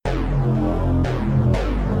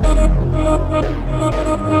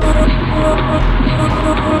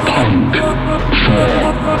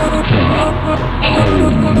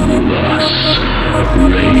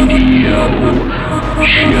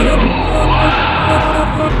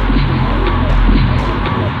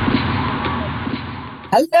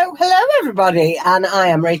Hello, everybody, and I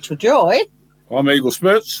am Rachel Joy. I'm Eagle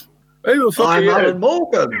Smits. I'm Alan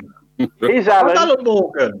Morgan. He's Alan. I'm Alan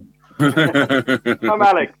Morgan. I'm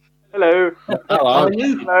Alex. Hello. Hello.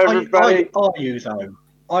 Hello, everybody. Are you, though?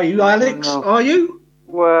 Are you, Alex? No. Are you?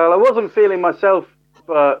 Well, I wasn't feeling myself,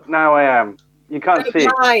 but now I am. You can't see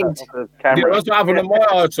it. Blind. The Yeah, camera. that's what happened in my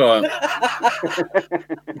lifetime.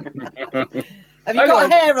 Have you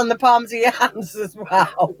got hair on the palms of your hands as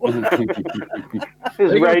well?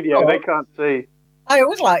 This is radio. They can't see. I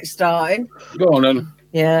always like starting. Go on then.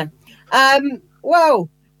 Yeah. Well,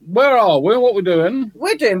 Where are we? What we doing?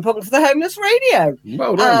 we're doing Punk for the Homeless Radio.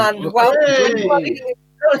 Well done. And, well, Hey.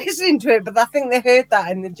 we're listening to it, but I think they heard that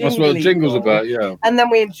in the jingle. That's what the jingle's about, yeah. And then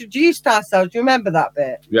we introduced ourselves. Do you remember that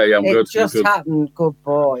bit? Yeah, I'm It good. just I'm good. happened. Good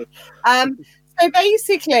boy. So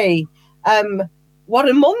basically, what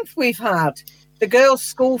a month we've had. The girls'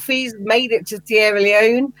 school fees made it to Sierra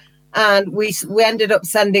Leone, and we ended up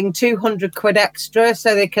sending 200 quid extra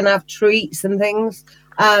so they can have treats and things.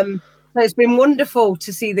 So it's been wonderful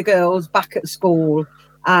to see the girls back at school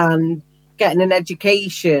and getting an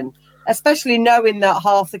education, especially knowing that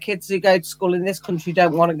half the kids who go to school in this country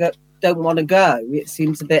don't want to go. It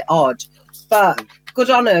seems a bit odd, but good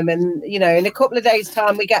on them. And in a couple of days'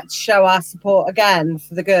 time, we get to show our support again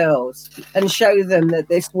for the girls and show them that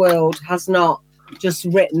this world has not just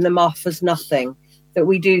written them off as nothing, that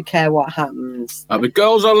we do care what happens. The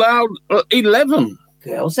girls are allowed 11.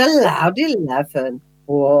 Girls allowed 11.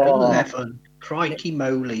 Whoa. 11. Crikey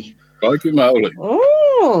moly. Crikey moly.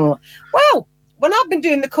 Oh, well, when I've been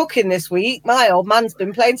doing the cooking this week, my old man's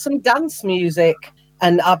been playing some dance music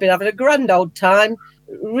and I've been having a grand old time.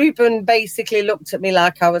 Ruben basically looked at me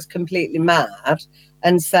like I was completely mad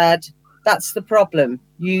and said, "That's the problem.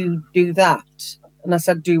 You do that." And I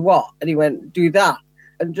said, "Do what?" And he went, "Do that."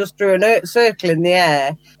 And just drew a circle in the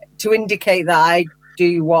air to indicate that I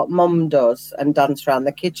do what Mum does and dance around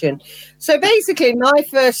the kitchen. So basically, my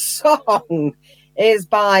first song is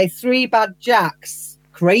by Three Bad Jacks,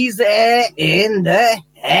 Crazy in the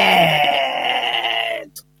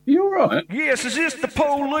Head. You all right? Yes, is this the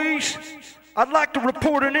police? I'd like to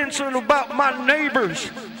report an incident about my neighbors.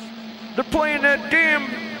 They're playing that damn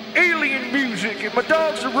alien music and my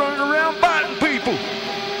dogs are running around biting people.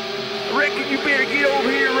 I reckon you better get over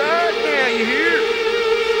here right now, you hear?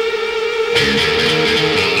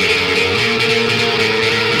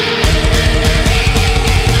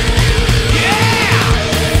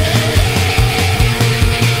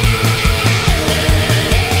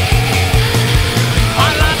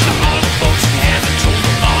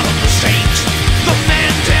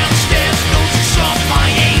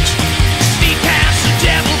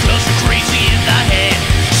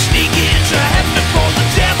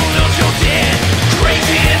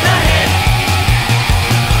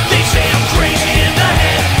 Crazy in the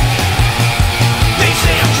head.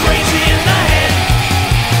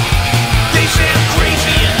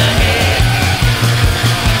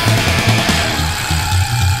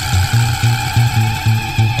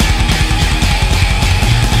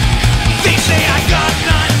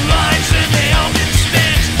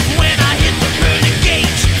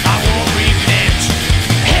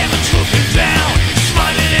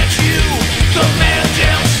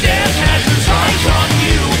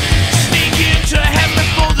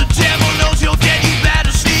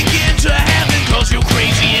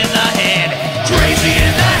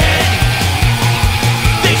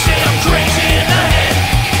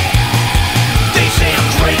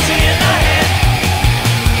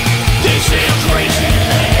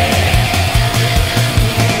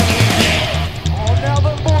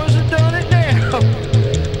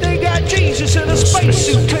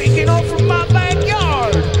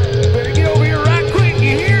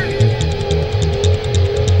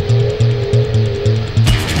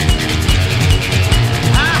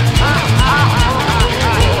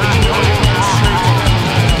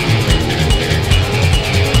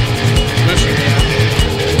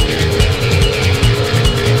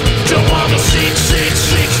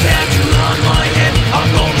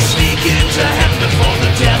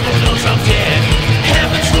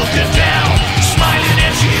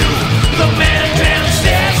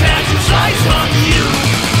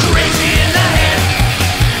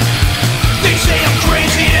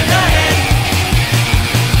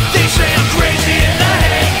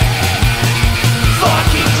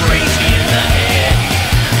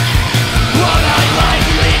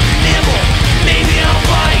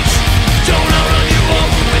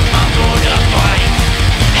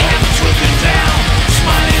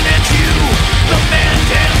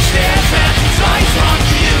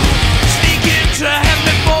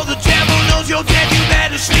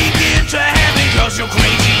 to sneak into heaven, cause you're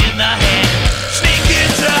crazy in the head. Sneak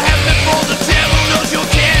into heaven before the devil knows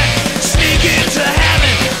you're dead. Sneak into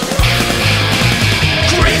heaven,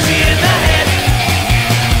 crazy in the head.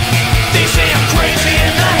 They say I'm crazy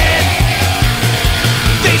in the head.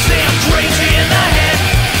 They say I'm crazy in the head.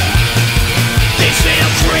 They say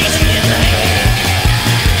I'm crazy in the head.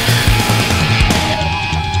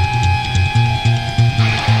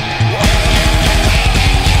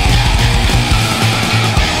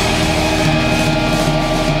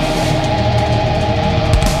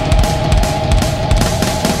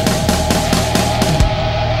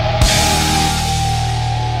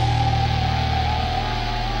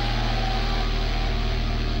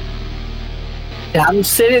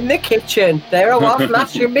 Dancing in the kitchen. There I was,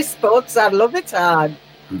 mashing my spuds. I love it hard.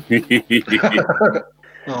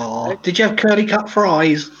 Oh, did you have curly cut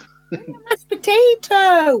fries? Mashed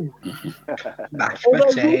potato. Mashed Although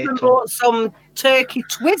Ruben potato. bought some turkey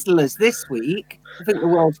Twizzlers this week. I think the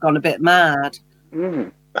world's gone a bit mad.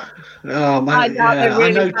 Mm. Oh, I man, doubt yeah, they're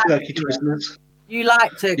really I know bad turkey for you. Twizzlers. You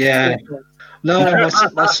like turkey Yeah. Twizzlers? No,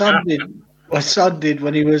 my son did. My son did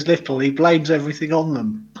when he was little. He blames everything on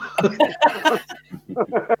them.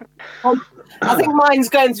 I think mine's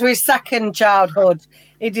going through his second childhood.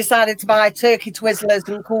 He decided to buy turkey Twizzlers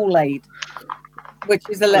and Kool-Aid, which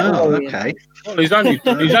is a little Oh, worrying. okay. Well, he's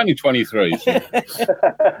only 23. So.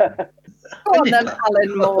 Go on then,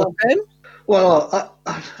 Alan Morgan. Well,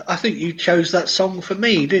 I think you chose that song for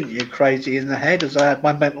me, didn't you? Crazy in the Head, as I had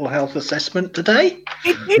my mental health assessment today.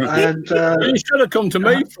 And You should have come to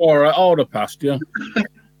me for it. I would have passed you.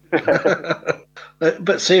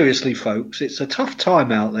 but seriously, folks, it's a tough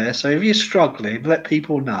time out there. So if you're struggling, let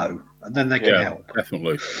people know, and then they can Yeah, help.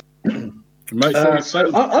 definitely. Make sure your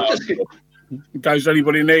So phone's I'm on just charge, in case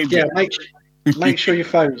anybody needs yeah, it. make sure your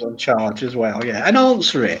phone's on charge as well. Yeah, and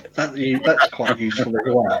answer it. That's quite useful as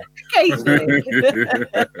well.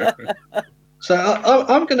 So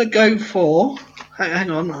I'm going to go for.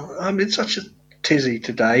 Hang on, I'm in such a tizzy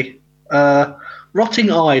today.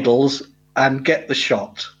 Rotting Idols and Get the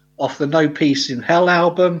Shot off the No Peace in Hell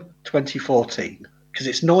album 2014 because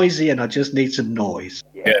it's noisy and I just need some noise.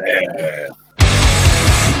 Yeah.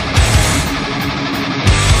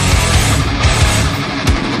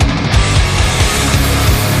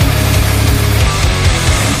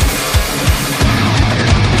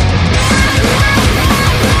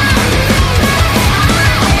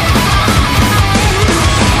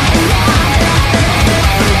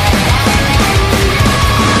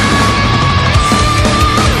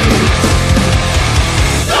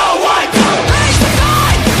 No one can raise the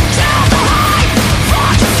tide, tell the high,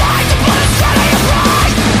 front to fight the blood is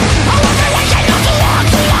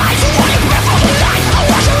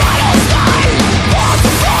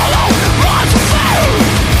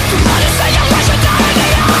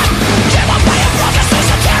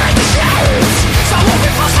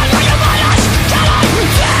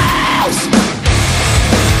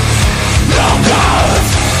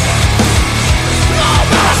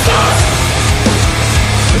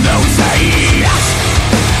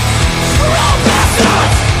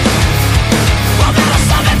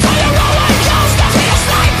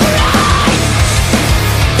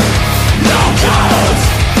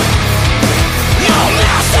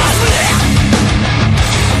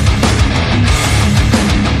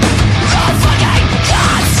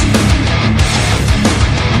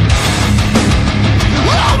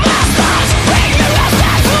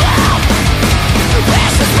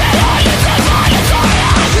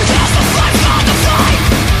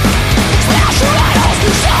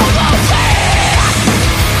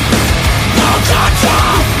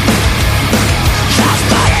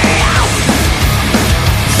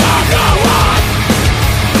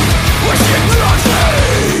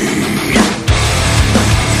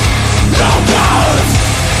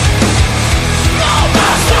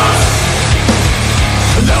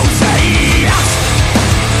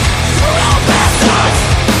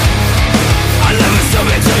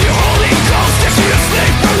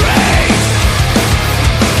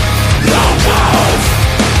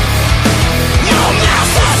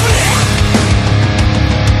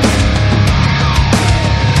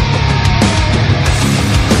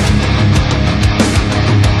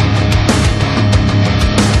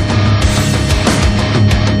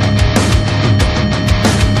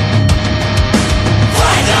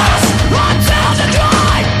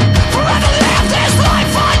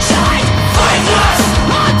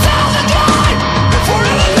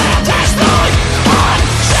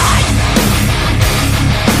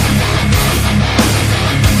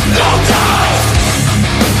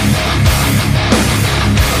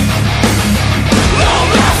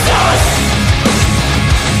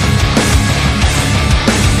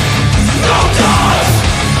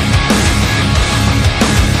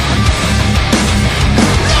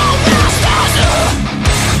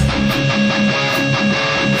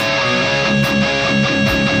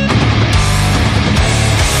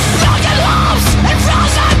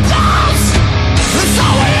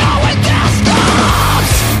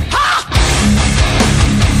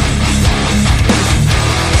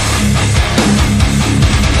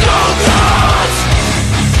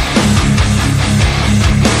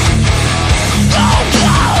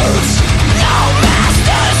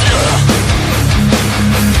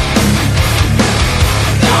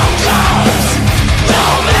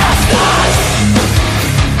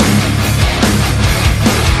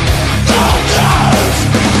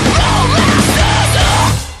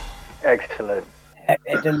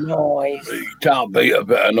bit of noise. You can't beat a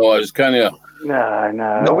bit of noise, can you? No.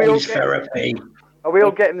 Are we all Noise therapy.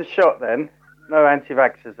 getting the shot then? No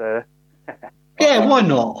anti-vaxxers there. Yeah, why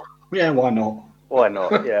not? Yeah, why not? Why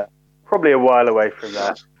not? Yeah. Probably a while away from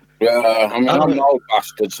that. Yeah, I mean, I'm an old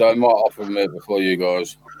bastard, so I might offer me before you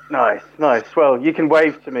guys. Nice. Well, you can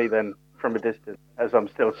wave to me then from a distance as I'm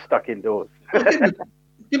still stuck indoors.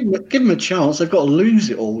 Give them a chance. They've got to lose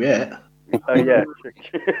it all yet. Oh, yeah.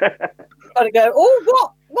 Got to go,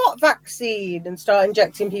 oh, what vaccine? And start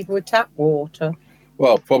injecting people with tap water.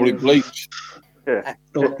 Well, probably bleach. Yeah.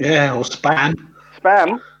 Or spam.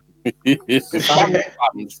 Spam?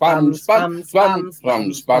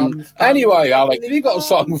 Spam. Anyway, Alex, have you got a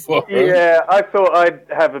song for us? Yeah, I thought I'd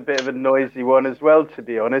have a bit of a noisy one as well, to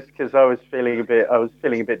be honest, because I was feeling a bit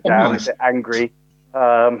down, nice. a bit angry,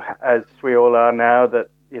 as we all are now. That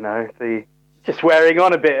the just wearing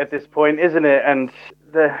on a bit at this point, isn't it? And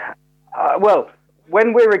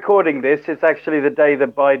when we're recording this, it's actually the day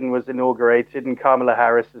that Biden was inaugurated and Kamala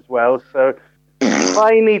Harris as well. So,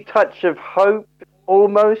 tiny touch of hope.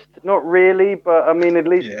 Almost, not really, but I mean, at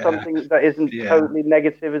least something that isn't totally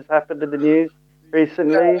negative has happened in the news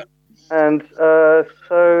recently. Yeah. And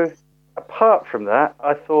so, apart from that,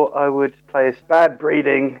 I thought I would play a Bad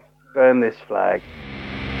Breeding, Burn This Flag.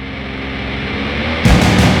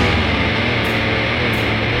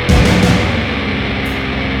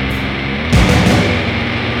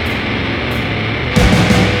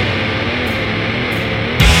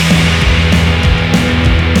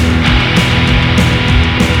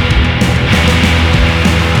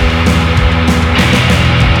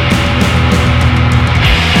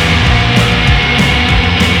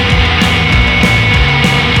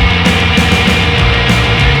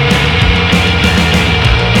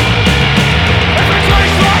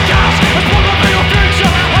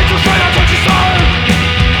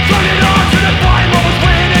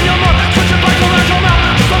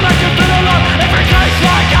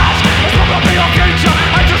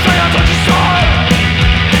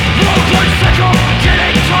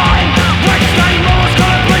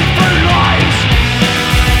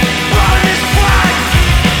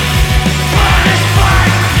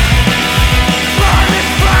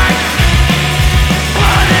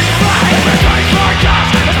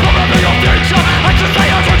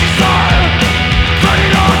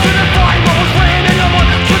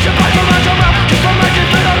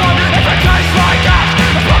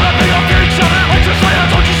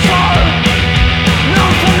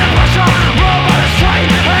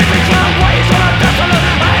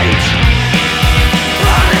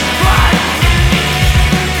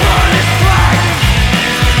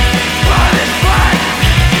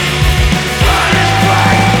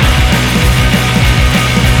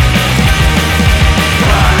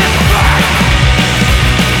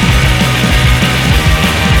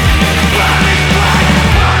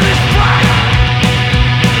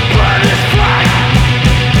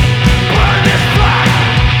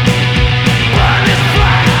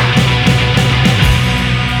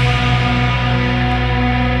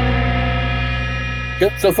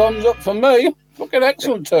 Gets a thumbs up for me. Fucking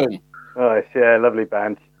excellent tune. Nice, yeah, lovely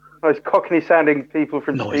band. Nice Cockney-sounding people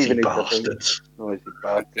from Noisy Stevenage, bastards. I think. Noisy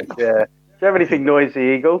bastards, yeah. Do you have anything noisy,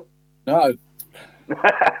 Eagle? No.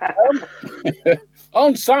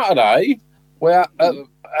 On Saturday, we're at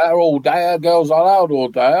our all day, our Girls Are Loud all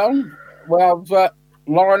day, we have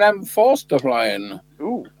Lauren M. Forster playing.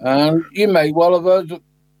 Ooh. And you may well have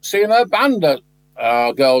seen her band at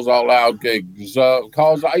Girls Out Loud gigs,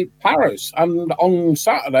 Cars at 8 Paris. And on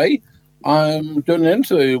Saturday, I'm doing an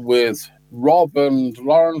interview with Rob and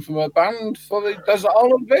Lauren from her band for the Desert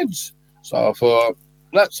Island Vids. So I thought,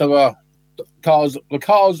 let's have the Cars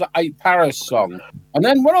at 8 Paris song. And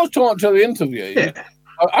then when I was talking to the interview,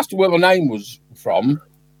 I asked her where the name was from,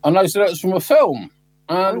 and they said it was from a film.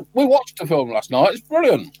 And we watched the film last night. It's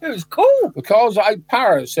brilliant. It was cool. The Cars at 8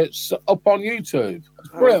 Paris. It's up on YouTube. It's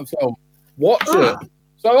a brilliant film. Watch it.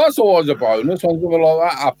 So that's always a bonus when something like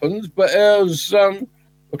that happens. But here's the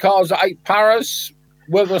Cars at 8 Paris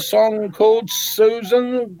with a song called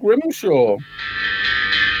Susan Grimshaw.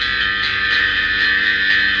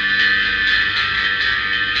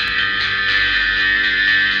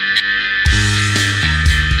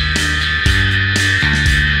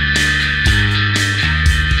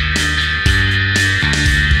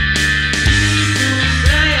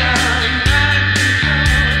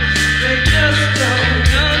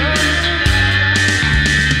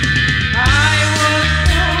 I was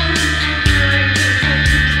born to break the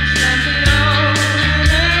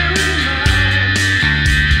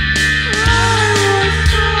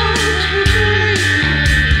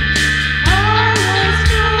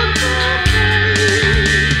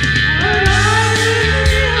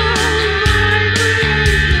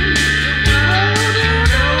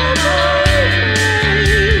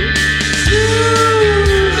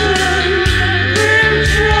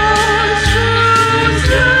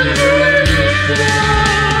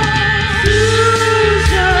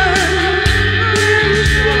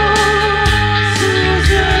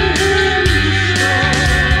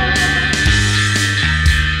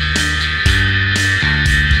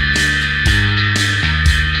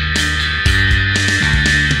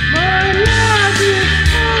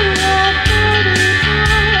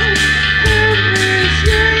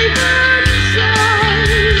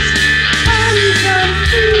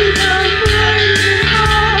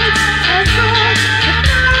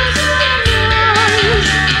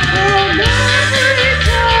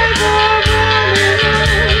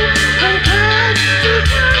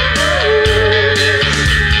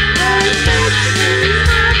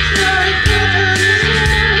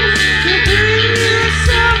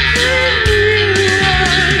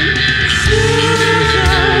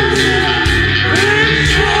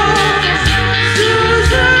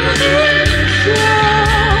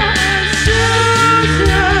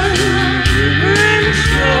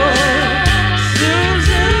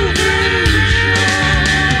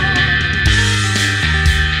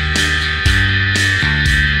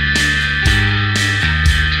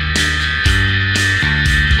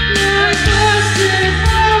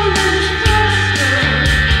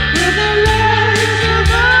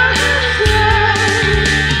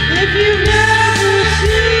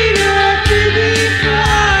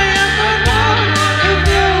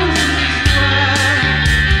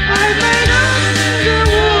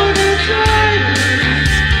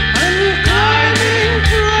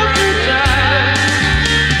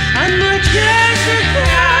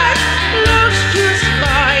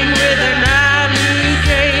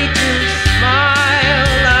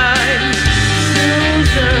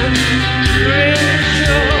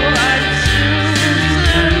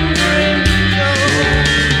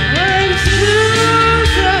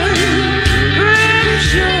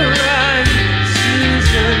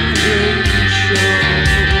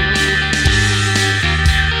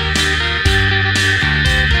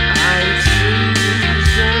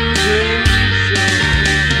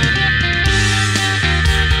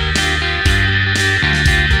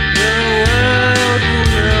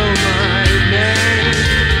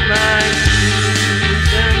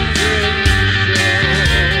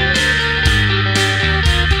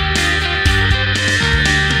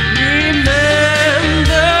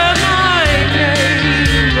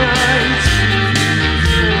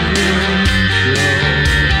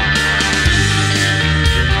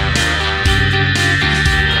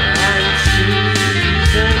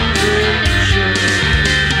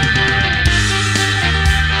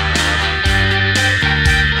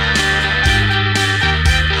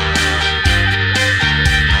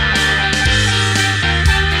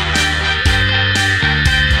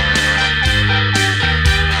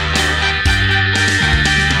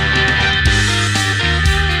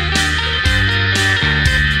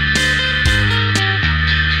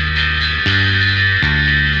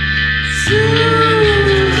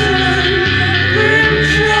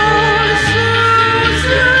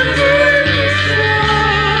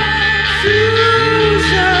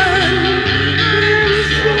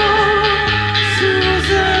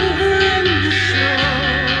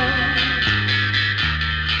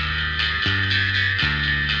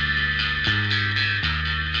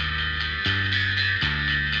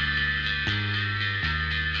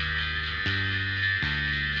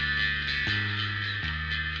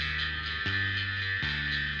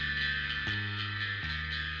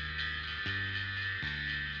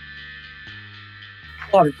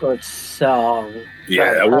What a good song.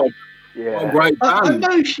 Yeah, what a great I band.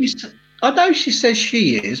 I know she says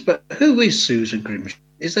she is, but who is Susan Grimshaw?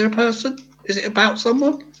 Is there a person? Is it about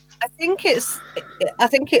someone? I think it's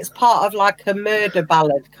part of like a murder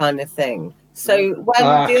ballad kind of thing. So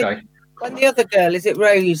when the other girl, is it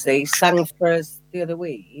Rosie, sang for us the other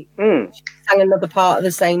week, she sang another part of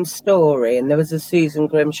the same story, and there was a Susan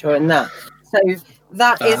Grimshaw in that. So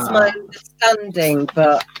that is my understanding,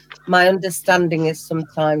 but my understanding is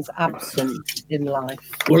sometimes absent in life.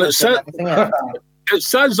 Well, it says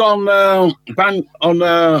on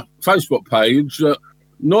Facebook page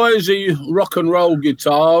noisy rock and roll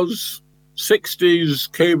guitars,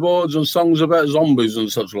 60s keyboards, and songs about zombies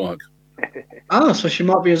and such like. Oh, so she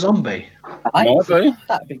might be a zombie. Might be.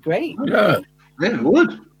 That'd be great. Yeah. Yeah, it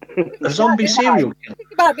would. A zombie serial killer.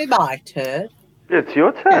 It might be my turn. It's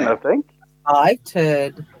your turn, I think. My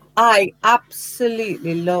turn. I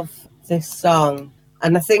absolutely love this song.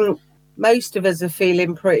 And I think most of us are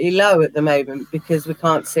feeling pretty low at the moment because we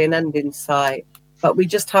can't see an end in sight. But we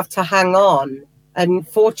just have to hang on. And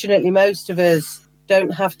fortunately, most of us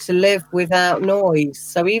don't have to live without noise.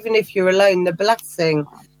 So even if you're alone, the blessing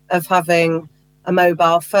of having a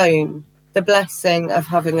mobile phone, the blessing of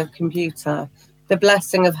having a computer, the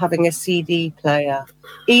blessing of having a CD player,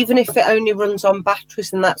 even if it only runs on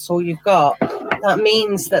batteries and that's all you've got, that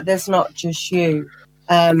means that there's not just you.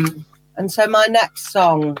 And so my next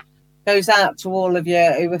song goes out to all of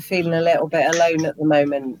you who are feeling a little bit alone at the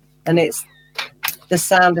moment. And it's The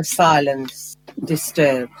Sound of Silence,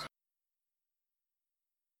 Disturbed.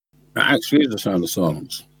 That actually is the sound of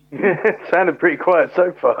silence. It sounded pretty quiet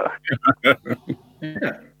so far.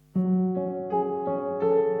 Yeah.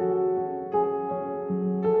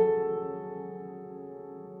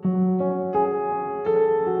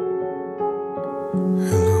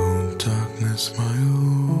 Hello, darkness, my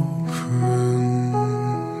old friend.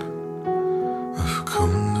 I've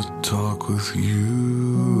come to talk with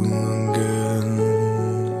you again,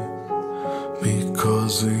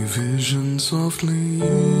 because a vision softly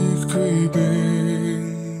creeping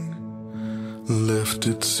left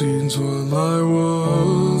its seeds while I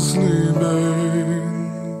was sleeping,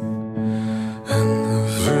 and the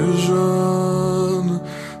vision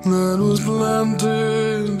that was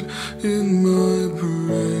planted in my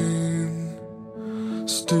brain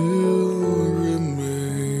still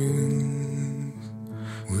remains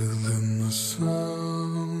within the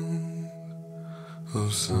sound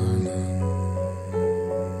of silence.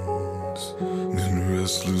 In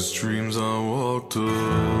restless dreams I walked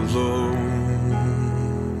alone,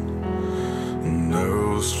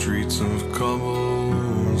 narrow streets of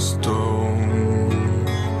cobblestone,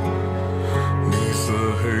 neath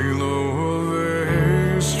the halo of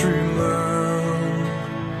a street lamp.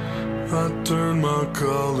 I turned my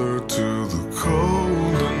collar to the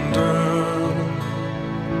cold and damp,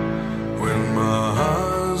 when my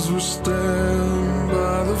eyes were stabbed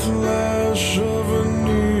by the flash of a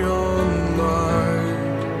neon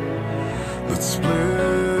light that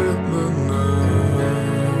split the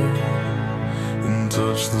night and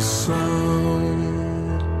touched the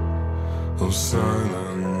sound of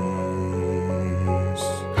silence.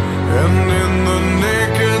 And in the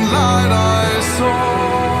naked light I saw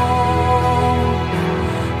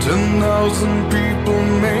 10,000 people,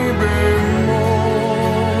 maybe more,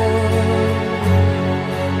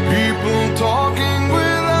 people talking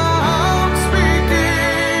without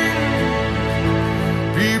speaking,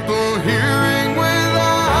 people hearing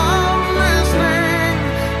without listening,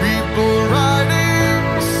 people writing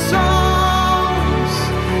songs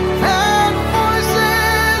that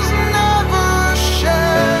voices never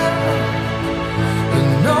share, and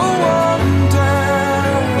no one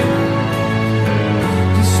dare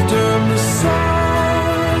disturb the sound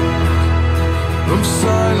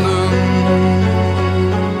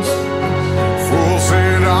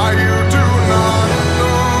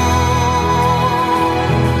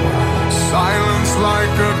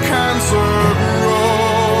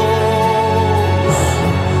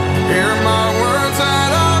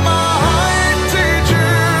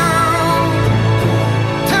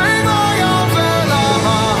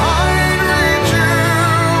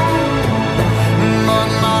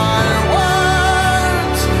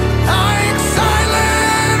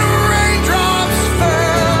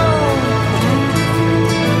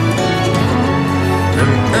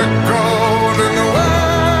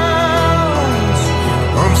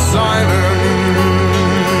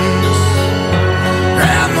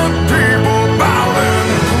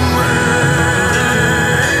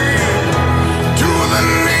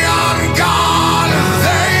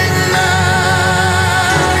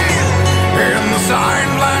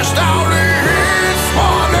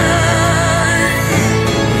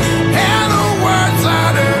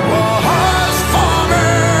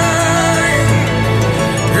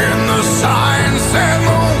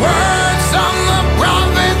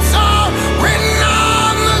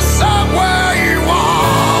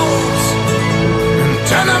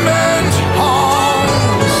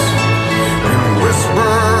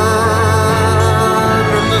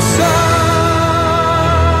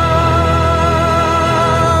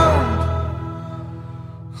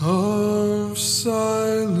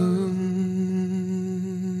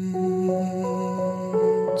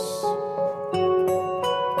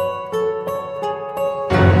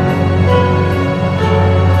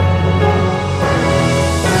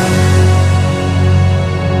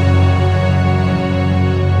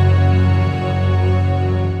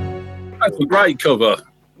a great cover.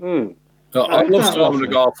 Mm. I love Simon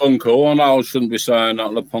and Garfunkel. I know I shouldn't be saying that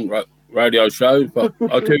on the punk radio show, but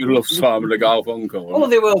I do love Simon and Garfunkel. Oh,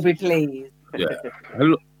 they will be pleased. Yeah.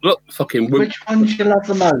 Look, fucking. Which one do you love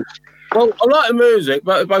the most? Well, I like the music,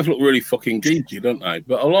 but they both look really fucking geeky, don't they?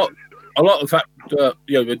 But I like the fact that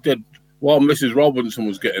they did while Mrs. Robinson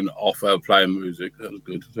was getting off her playing music. That was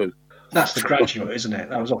good too. That's The Graduate, isn't it?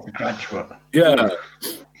 That was off The Graduate. Yeah.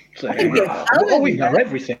 So, we know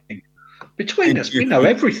everything. Between us, we know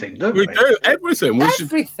everything, don't we? We do everything.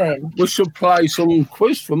 Everything. We should play some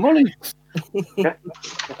quiz for money.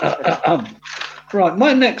 Right,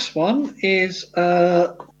 my next one is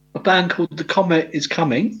a band called The Comet Is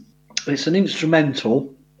Coming. It's an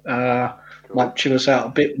instrumental. Might chill us out a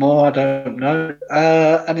bit more, I don't know.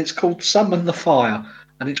 And it's called Summon the Fire,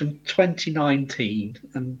 and it's from 2019.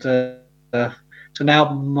 And it's an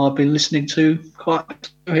album I've been listening to quite.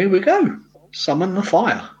 Here we go. Summon the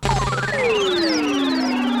Fire.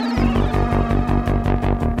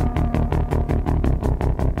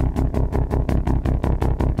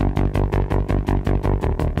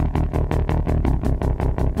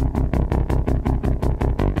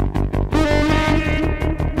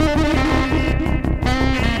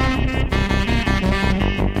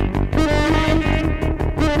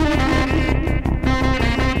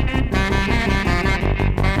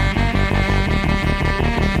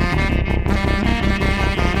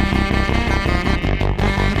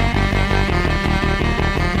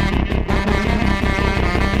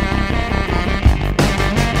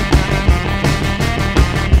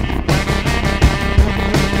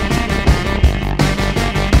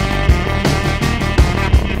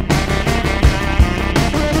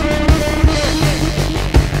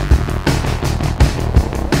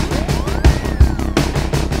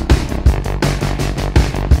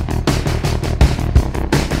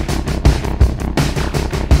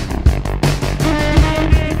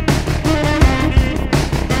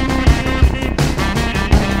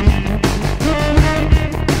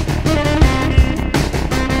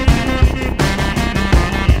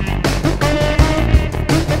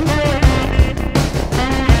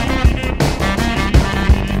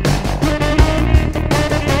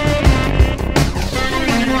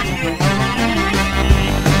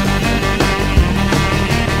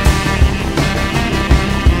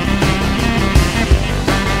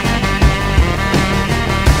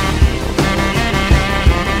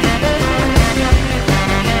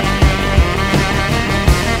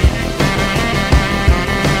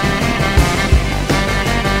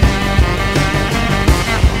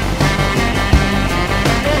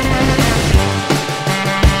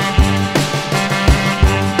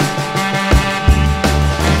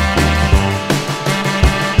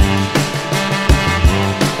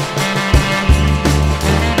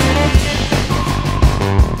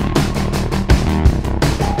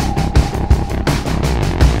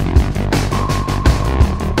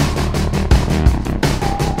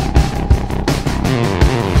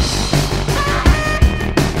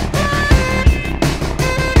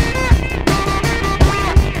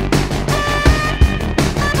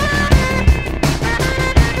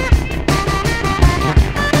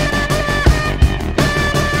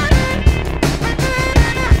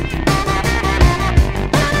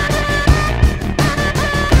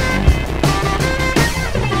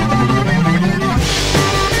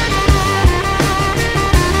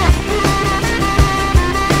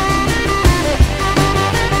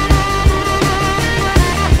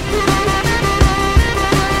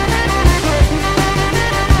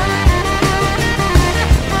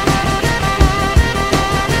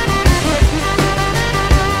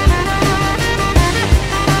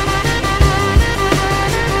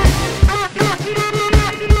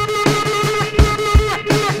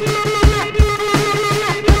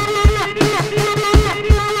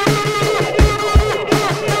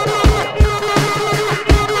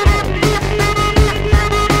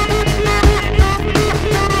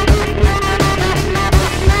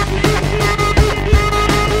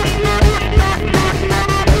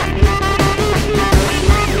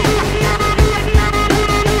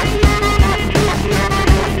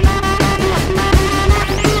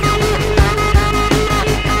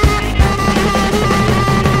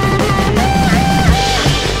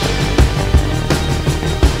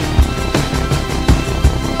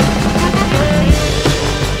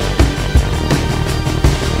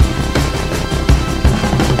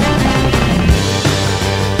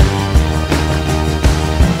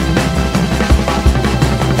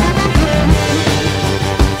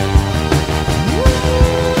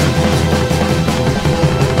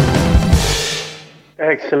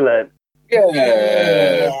 Excellent.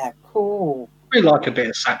 Yeah. Cool. We like a bit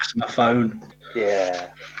of saxophone.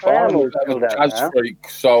 Yeah. I I'm am all a bit of chilled a out jazz now. freak,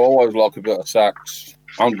 so I always like a bit of sax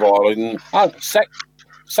and violin.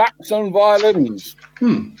 Sax and violins.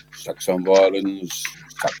 Sax and violins.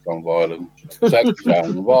 Sax and violins. Sax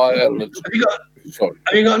and violins. Sorry.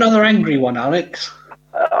 Have you got another angry one, Alex?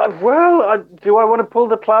 Do I want to pull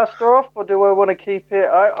the plaster off, or do I want to keep it?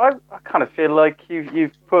 I kind of feel like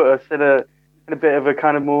you've put us in a bit of a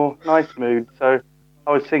kind of more nice mood. So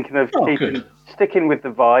I was thinking of sticking with the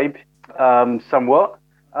vibe somewhat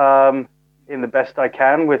in the best I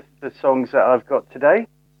can with the songs that I've got today.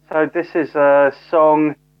 So this is a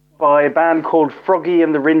song by a band called Froggy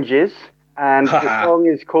and the Ringes, and the song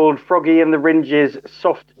is called Froggy and the Ringes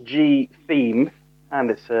Soft G Theme,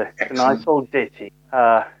 and it's a nice old ditty.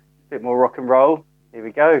 A bit more rock and roll. Here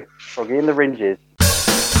we go. Froggy and the Ringes.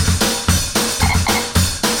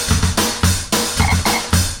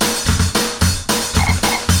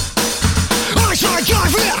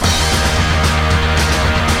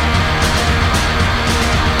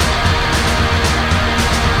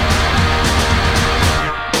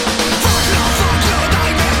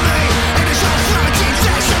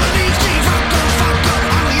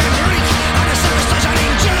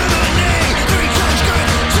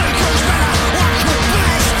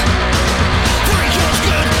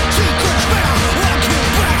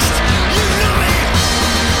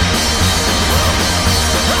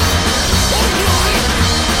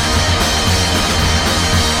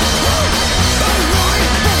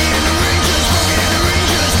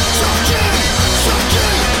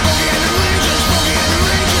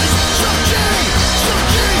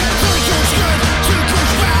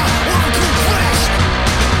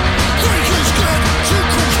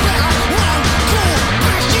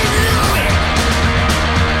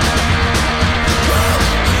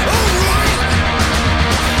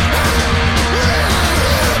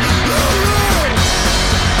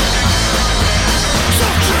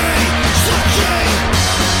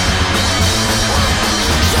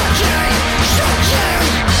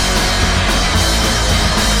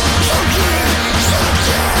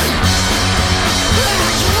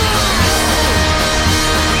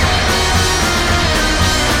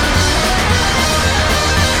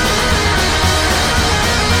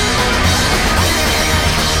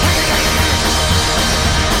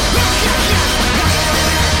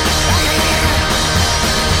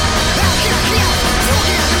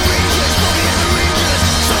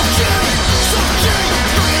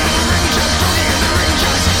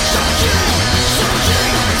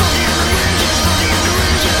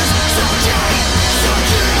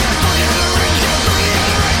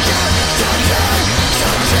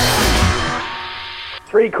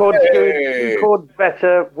 Three chords good, two chords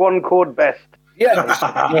better, one chord best. Yeah.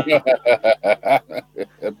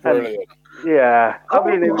 Brilliant. Yeah. I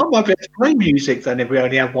might be able to play music then if we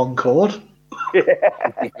only have one chord.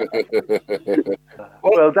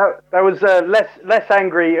 Well, that was less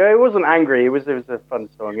angry. It wasn't angry. It was a fun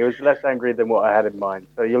song. It was less angry than what I had in mind.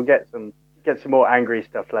 So you'll get some more angry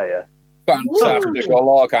stuff later. Fantastic. I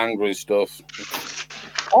like angry stuff.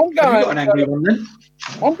 Have you got an angry one then?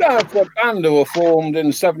 I'm going for a band who were formed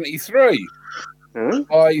in '73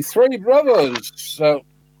 by three brothers, so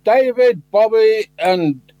David, Bobby,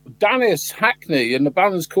 and Dennis Hackney, and the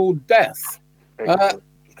band's called Death.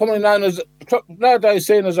 Commonly known as, nowadays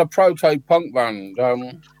seen as a proto-punk band.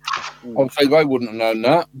 Obviously, they wouldn't have known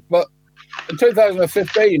that, but in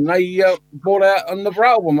 2015, they brought out another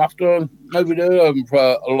album after nobody heard them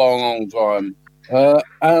for a long, long time.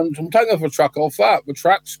 And I'm taking off a track off that. The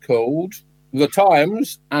track's called The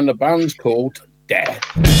Times, and the band's called Death.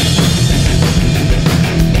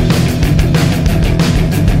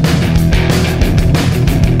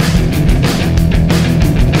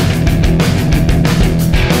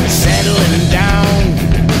 Settling down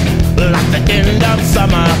like the end of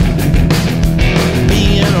summer,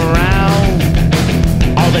 being around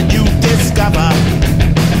all that you discover.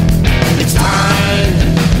 It's time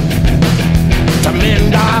to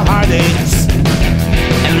mend our heartaches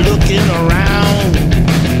and looking around.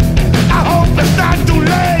 I hope it's not too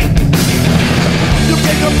late.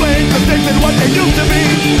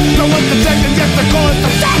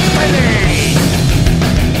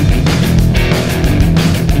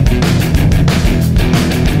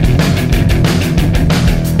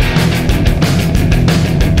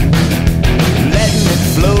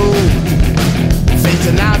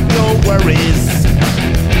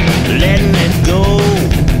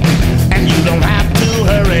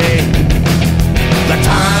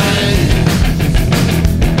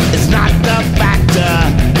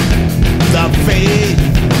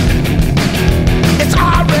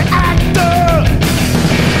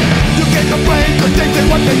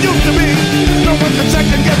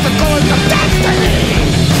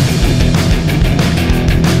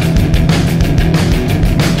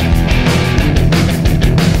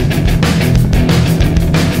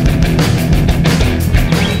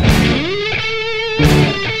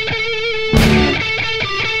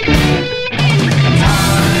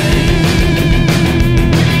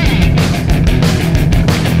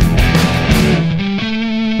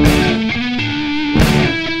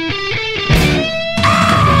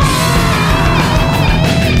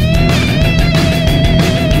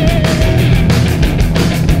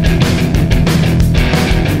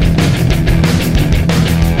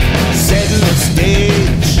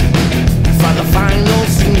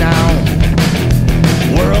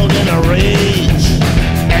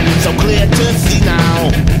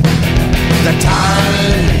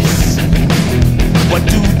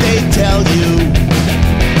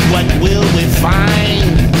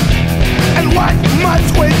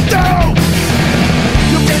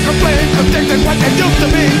 it used to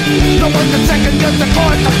be. No one can second guess the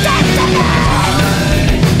course of destiny.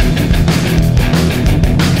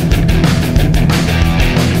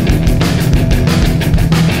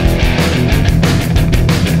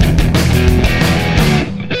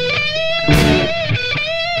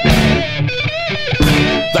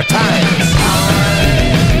 The Times.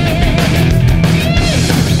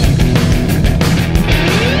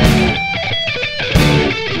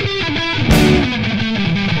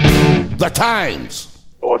 The Times.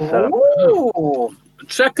 Awesome. Ooh.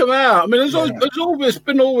 Check them out. I mean, there's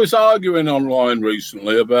been all this arguing online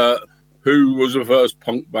recently about who was the first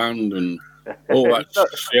punk band and all that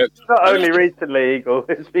shit. Not only recently, Eagle.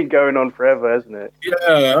 It's been going on forever, hasn't it?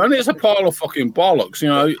 Yeah, and it's a pile of fucking bollocks. You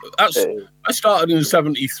know, I started in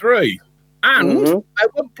 '73, and they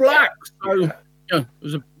were black. So, yeah, it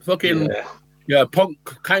was a fucking punk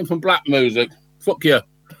came from black music. Fuck yeah.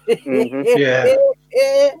 Yeah.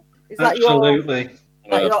 Is that Absolutely.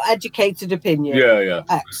 your educated opinion? Yeah.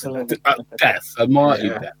 Excellent. Death, a mighty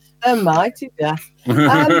death. A mighty death.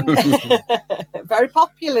 Very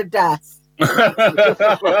popular death. Nowadays,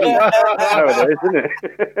 isn't it?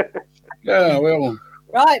 Yeah, well.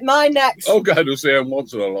 Right, my next. I'll go to see him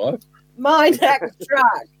once in a life. My next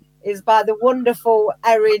track is by the wonderful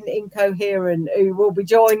Erin Incoherent, who will be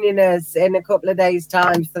joining us in a couple of days'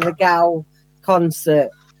 time for the Gal concert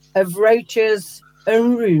of Roaches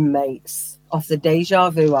and Roommates off the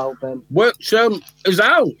Deja Vu album. Which is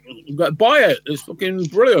out. Buy it. It's fucking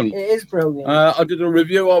brilliant. It is brilliant. I did a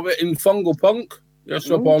review of it in Fungal Punk.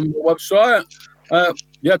 Yes, up on the website.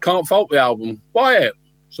 Can't fault the album. Buy it.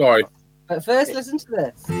 Sorry. But first, listen to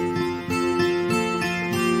this.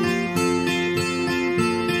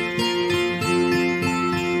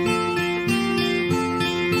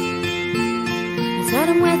 Said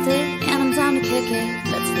I'm with it, and I'm down to kick it.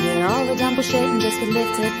 Let's forget all the dumb bullshit and just get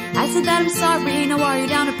lifted. I said that I'm sorry, now are you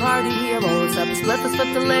down to party? Roll us up a split, let's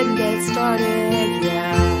flip the lid and get started,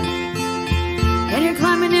 yeah. And you're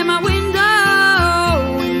climbing in my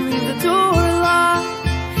window when you leave the door locked.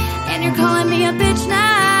 And you're calling me a bitch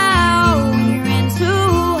now when you're in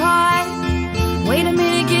too high. Wait a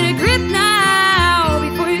minute, get a grip now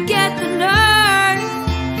before you get the nerve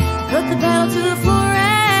to put the pedal to the floor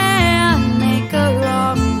and make a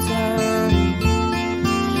wrong turn.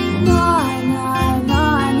 No.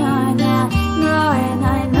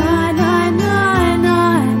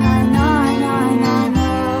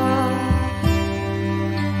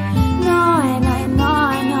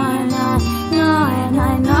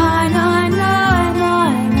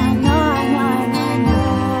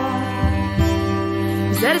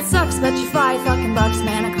 Bet you $5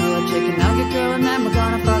 man. I call a chicken nugget girl and then we're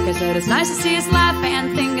gonna fuck. I said it's nice to see us laugh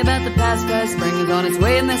and think about the past, cause spring is on its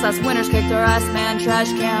way and this last winter's kicked our ass, man. Trash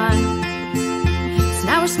can. So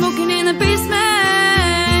now we're smoking in the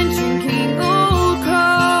basement, drinking Old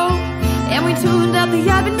Crow, and we tuned up the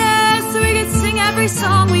Ibanez so we could sing every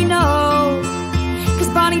song we know. Cause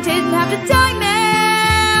Bonnie didn't have to die,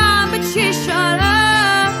 man, but she shut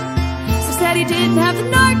up. So said he didn't have the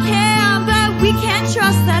Narcan, but we can't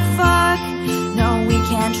trust that fuck. No, we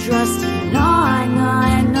can't trust it. No.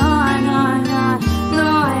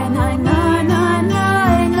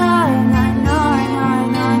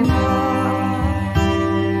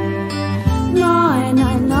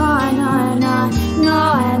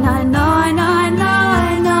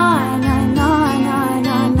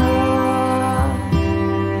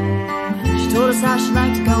 She told us how she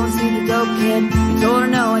liked to go and see the dope kid. We told her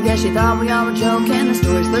no, I guess she thought we all were joking. The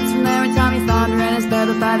story slips from every time he found her in his bed,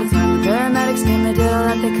 but by the time the paramedics came, they did all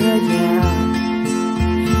that they could, yeah.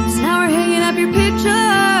 So now we're hanging up your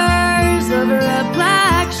pictures over a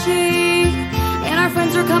black sheet, and our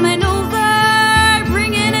friends are coming over,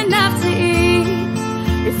 bringing enough to eat.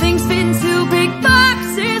 Your things fit in 2 big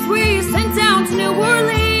boxes we sent down to New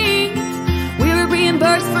Orleans. We were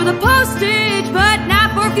reimbursed for the postage, but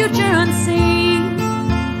not for future unseen.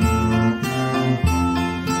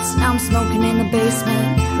 Now I'm smoking in the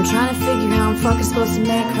basement. I'm trying to figure how I'm fucking supposed to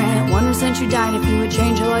make rent. Wondering since you died if you would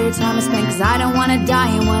change how all your time is spent. Cause I don't wanna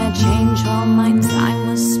die, I wanna change how my time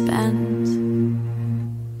was spent.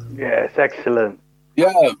 Yes, excellent.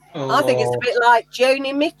 Yeah. I think it's a bit like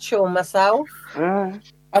Joni Mitchell myself. And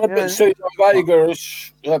a bit Susan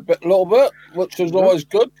Vega-ish, a little bit, which is always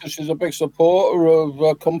good because she's a big supporter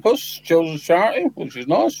of Compass, children's charity, which is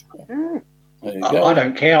nice. There you go. I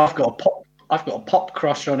don't care. I've got a pop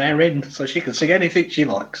crush on Erin, so she can sing anything she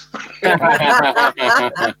likes. I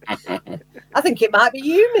think it might be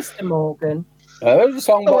you, Mr. Morgan. There's a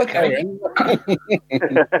song by Erin.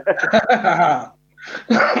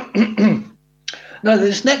 No,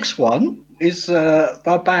 this next one is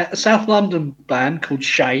by a South London band called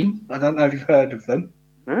Shame. I don't know if you've heard of them.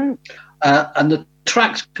 Mm. And the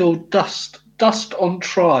track's called Dust on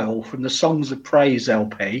Trial from the Songs of Praise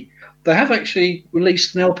LP. They have actually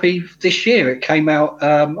released an LP this year. It came out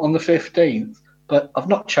on the 15th, but I've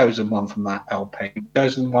not chosen one from that LP. I've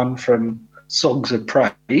chosen one from Songs of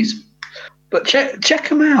Praise. But check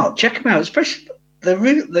them out. Check them out. Especially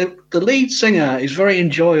the lead singer is very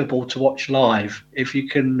enjoyable to watch live if you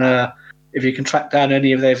can track down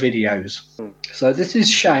any of their videos. So this is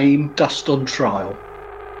Shame, Dust on Trial.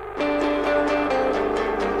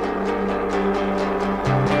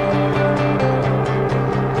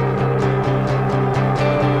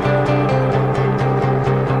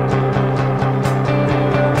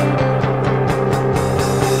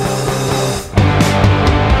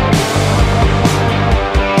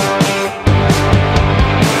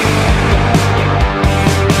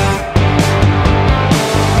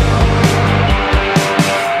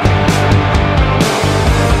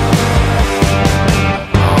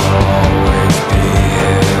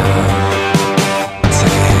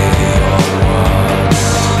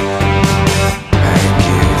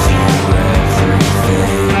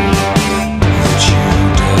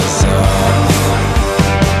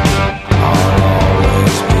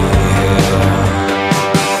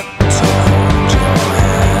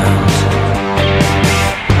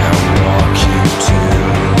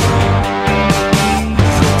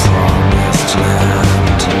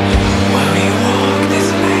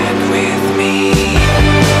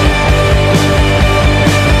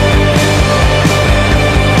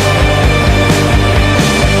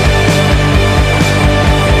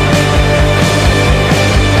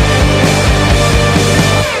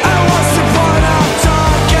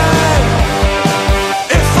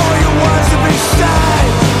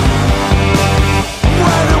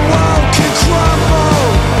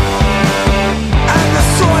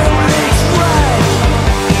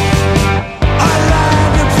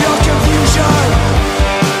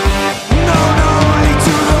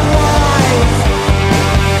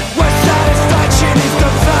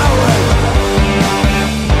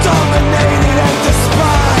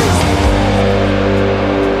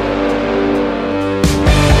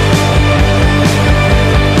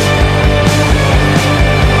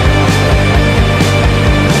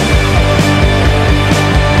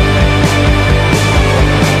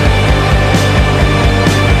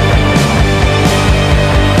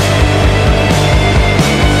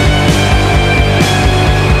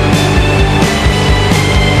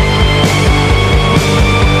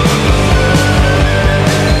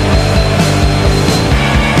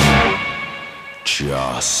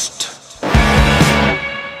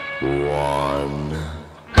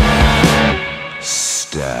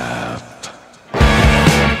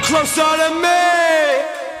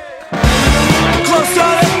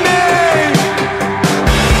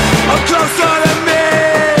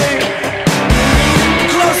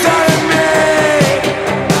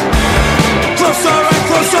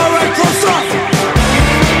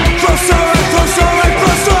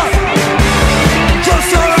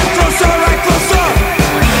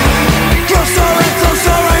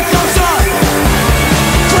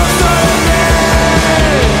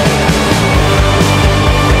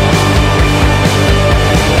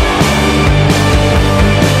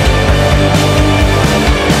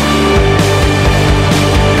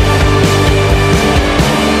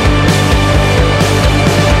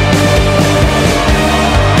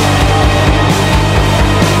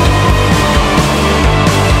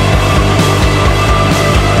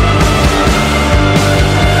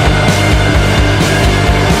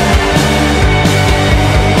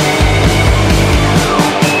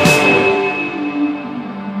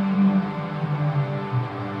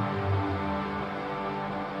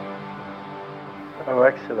 Oh,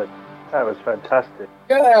 excellent. That was fantastic.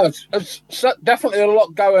 Yeah, it's definitely a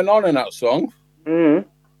lot going on in that song. Mm.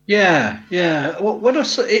 Yeah. Well,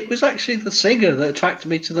 it was actually the singer that attracted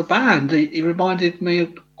me to the band. He reminded me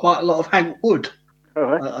of quite a lot of Hank Wood. All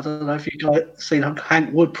right. I don't know if you've seen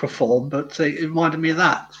Hank Wood perform, but it reminded me of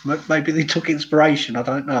that. Maybe they took inspiration. I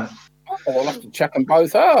don't know. Oh, we'll have to check them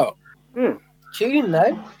both out. Tune,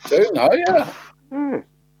 though. Yeah.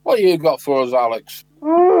 What you got for us, Alex?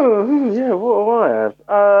 Oh, yeah, what do I have?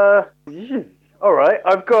 All right,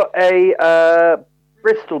 I've got a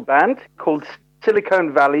Bristol band called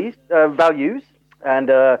Silicon Values, and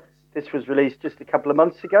this was released just a couple of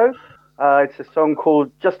months ago. It's a song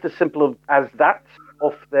called Just as Simple as That,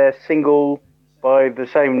 off their single by the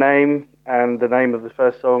same name, and the name of the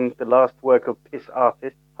first song, The Last Work of Piss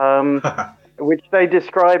Artist. which they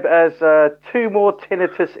describe as 2 more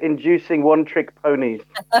tinnitus-inducing one-trick ponies.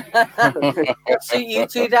 Shoot you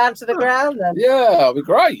two down to the ground then. Yeah, that'd be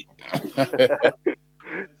great.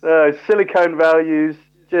 Silicone values,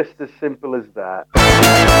 just as simple as that.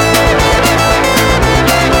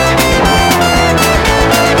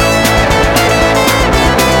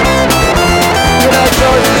 It's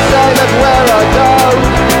always the same everywhere I go.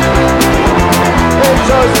 It's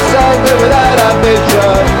always the same but without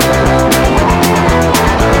ambition.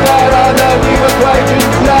 There are no new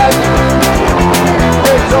equations left.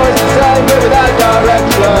 It's always the same but without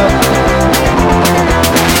direction.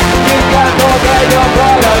 You can't forget your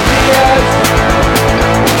bright ideas.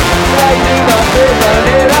 They do not fit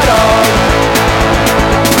here at all.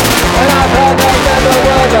 And I've heard they never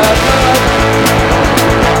were that much.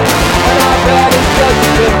 And I bet it's just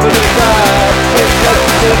as simple as that. It's just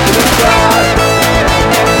as simple as that.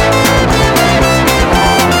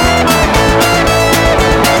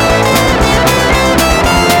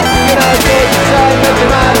 You know, it's always the same every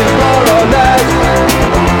man is more or less.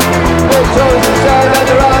 It's always the same and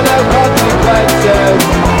there are no consequences.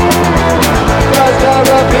 Just a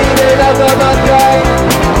repeating of the mundane.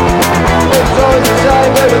 It's always the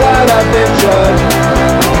same but without ambition.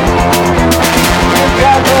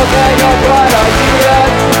 Can't forget your bright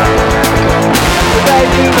ideas, but they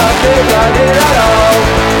do not live right here at all.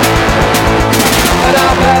 And I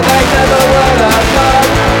bet they never were that much.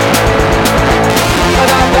 And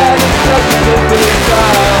I bet it's just as simple as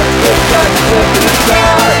that. It's just as simple as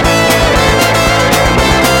that.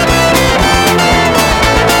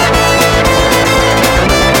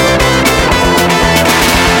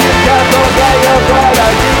 You can't forget your bright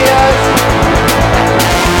ideas.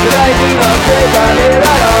 They do not fit right here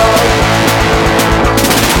at all.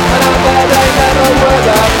 And I bet they never were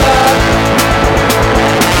that much.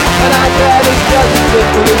 And I bet it's just as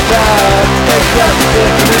simple as that. It's just as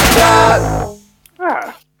simple as that.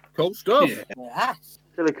 Cool stuff. Yeah.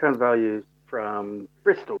 Silicone values from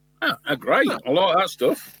Bristol. Yeah, great. I like that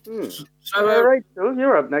stuff. So, Rachel,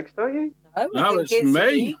 you're up next, aren't you? No, it's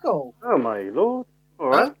me. Eagle. Oh, my lord. All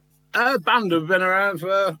right. Our band have been around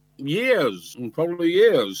for years, and probably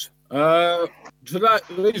years.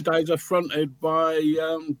 These days are fronted by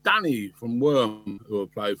Danny from Worm, who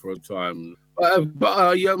have played for a time.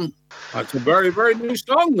 But it's a very, very new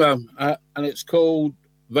song, and it's called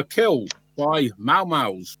The Kill by Mau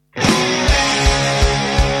Mau's.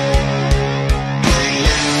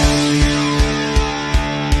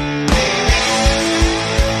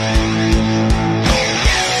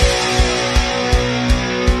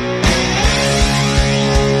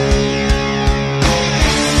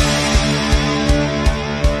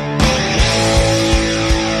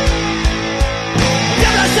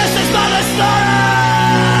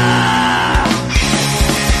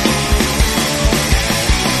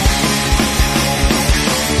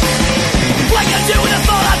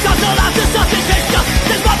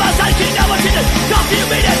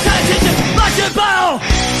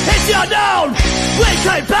 It's your known. We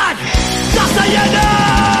came back. That's how you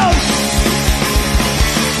know.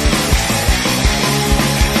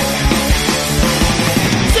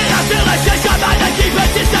 See that civilization mind and keep it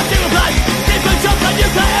deceptive of life. Different jumps on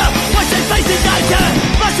nuclear. Watching faces nature.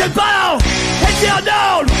 Russian battle. It's your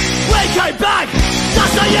known. We came back.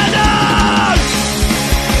 That's how you know.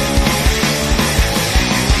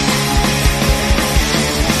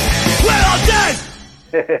 We're all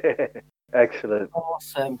dead. Excellent.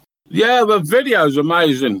 Awesome. Yeah, the video's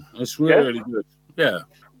amazing. It's really good. Yeah.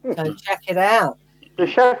 So check it out. The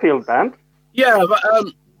Sheffield band? Yeah, but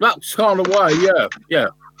that kind of way, yeah.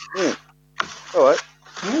 All right.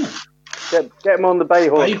 Get them on the bay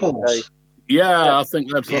horse. Bayhorse. Yeah, I think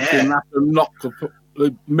they'd fucking have to knock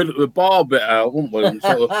the bar bit out, wouldn't we? And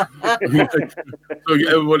sort of, so get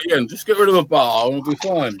everybody in. Just get rid of the bar and we'll be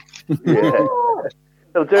fine. Yeah.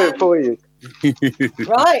 They'll do it for you.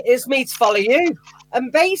 Right, it's me to follow you. And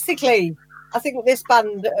basically, I think this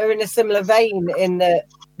band are in a similar vein in that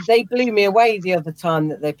they blew me away the other time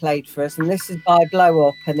that they played for us. And this is by Blow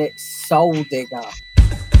Up and it's Soul Digger.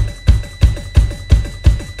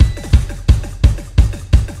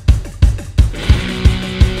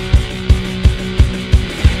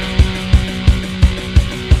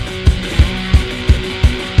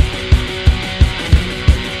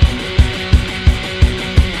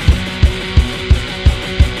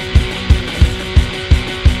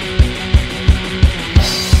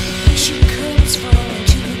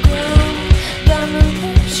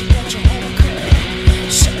 She got your head a curl,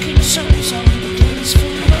 sucking souls on the days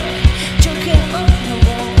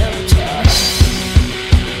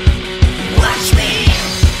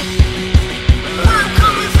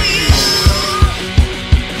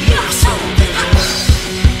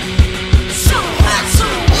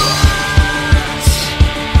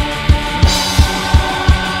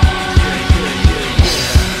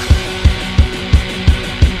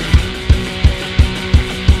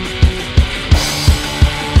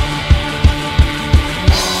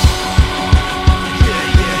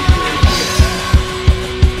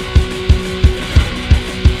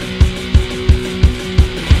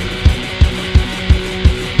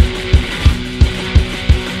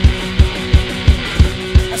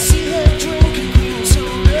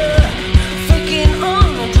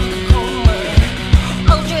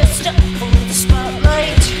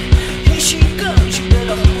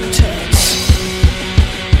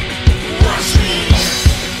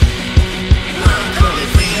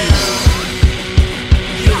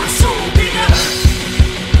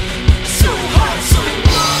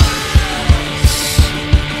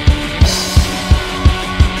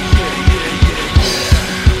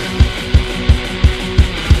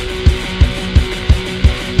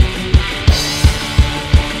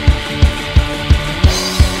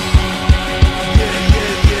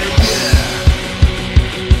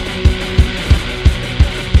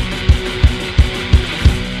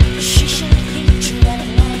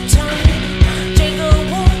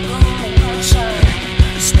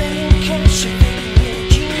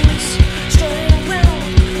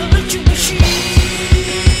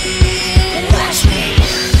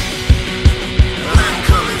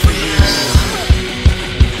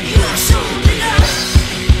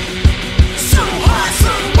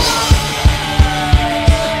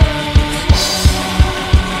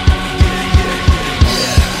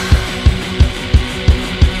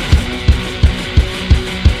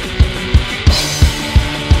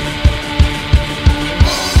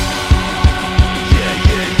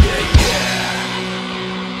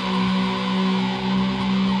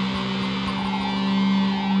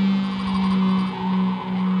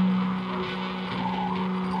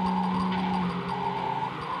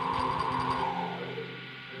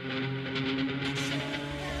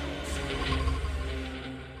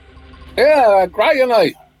great, isn't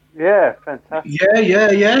he? Yeah, fantastic.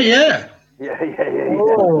 Yeah.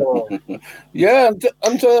 Oh. Yeah,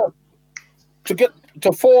 and to get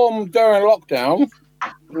to form during lockdown,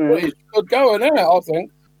 it's good going, isn't it? I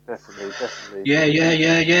think. Definitely.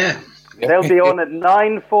 Yeah. They'll be on at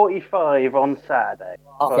 9:45 on Saturday.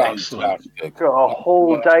 Fantastic. Got a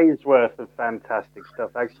whole day's worth of fantastic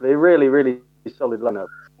stuff, actually. Really, really solid lineup.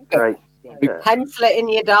 Great. Yeah. Pencil it in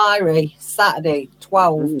your diary. Saturday,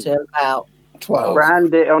 12 to about 12.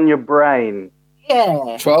 Brand it on your brain.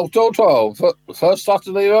 Yeah. 12 till 12. First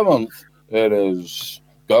Saturday of the month. It is.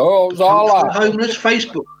 Girls all The out. homeless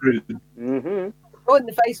Facebook group. Mm-hmm. Go in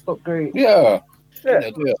the Facebook group. Yeah. Yeah,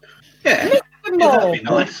 that'd be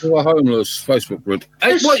nice. To a homeless Facebook group.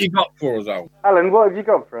 Hey, what you got for us, Al? Alan, what have you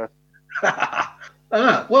got for us?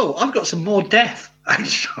 Well, I've got some more death,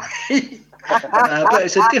 actually. But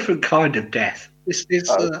it's a different kind of death. This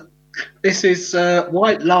is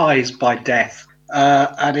White Lies by Death,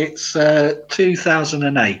 and it's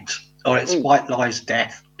 2008. Or it's White Lies,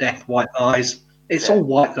 Death, White Lies. It's all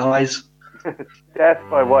White Lies. Death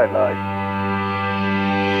by White Lies.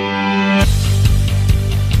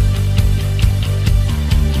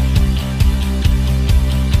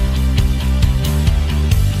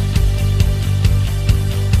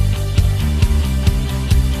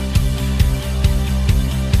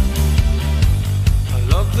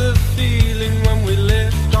 The feeling when we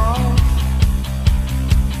lift off,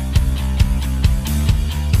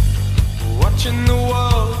 watching the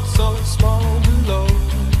world so small below.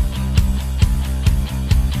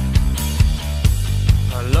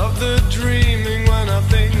 I love the dreaming when I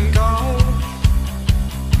think of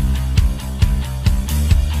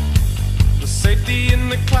the safety in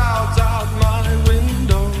the clouds out my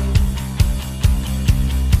window.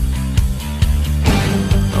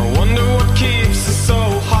 I wonder what keeps us so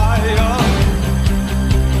high up.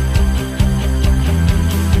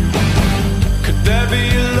 Could there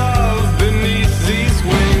be love beneath these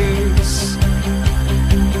wings?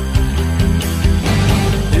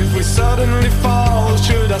 If we suddenly fall,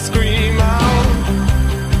 should I scream out?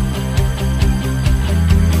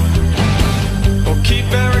 Or keep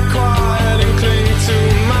very quiet and cling to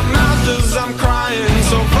my mouth as I'm crying,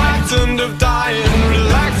 so frightened of dying?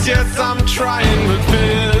 Relax, yes, I'm trying, but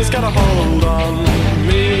fear's got a hold on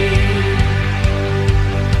me.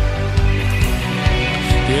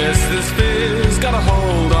 Yes, this fear's got a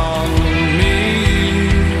hold on me.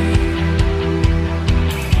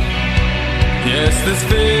 Yes, this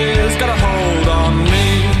fear's got a hold on me.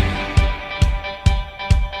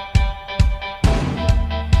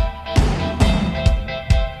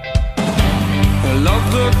 I love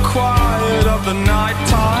the quiet of the night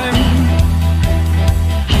time,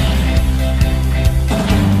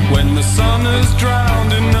 when the sun is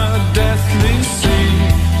drowned in a deathly sea.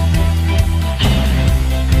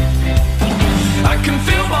 I can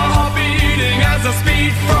feel my heart beating as I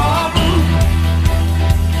speed from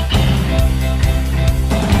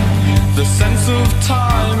the sense of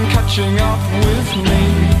time catching up with me.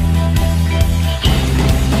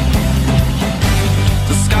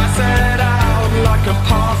 The sky set out like a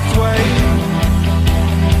pathway,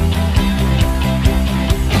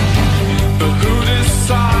 but who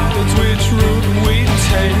decides which route we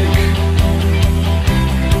take?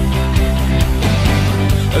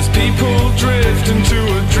 As people drift into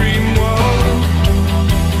a dream world,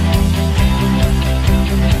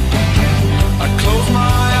 I close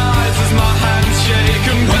my eyes as my hands shake,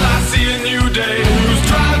 and will I see a new day? Who's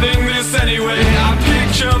driving this anyway? I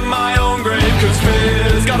picture my own grave, 'cause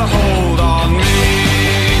fear's got a hold on me.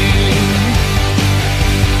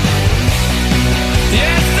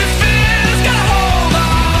 Yes, this fear's got a hold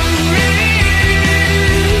on me.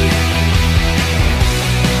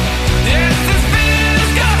 Yes, this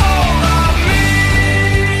fear's got a hold on me.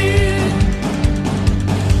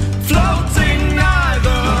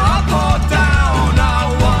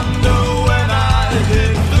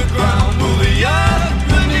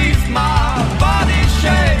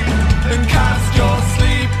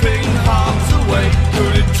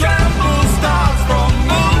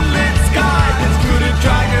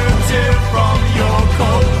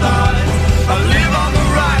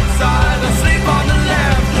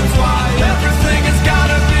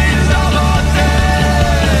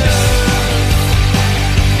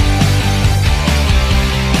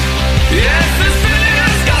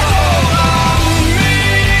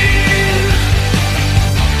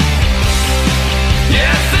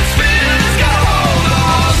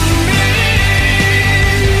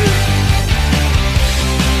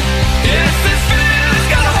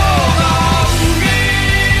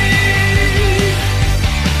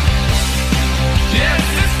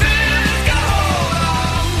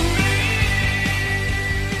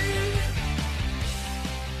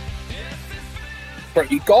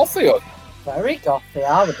 pretty gothy. Very gothy,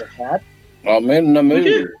 I would have said. I'm in the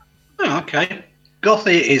mood. Oh, okay.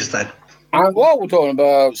 Gothy it is then. And while we're talking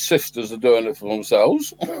about sisters are doing it for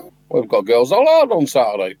themselves, we've got Girls All Out on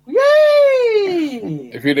Saturday.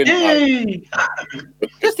 Yay! If you didn't Yay!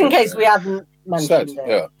 Just in case we hadn't know. Said, mentioned it.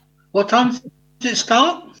 yeah. What time does it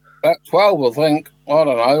start? At 12, I think. I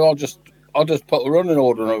don't know. I'll just put a running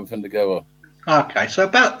order and everything together. Okay, so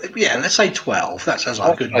let's say 12. That sounds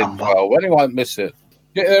like a good number. 12. Anyone won't miss it.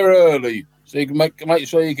 Get there early so you can make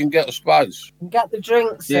sure you can get a space. Get the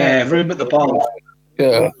drinks. Yeah, room at the bar.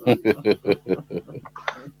 Yeah.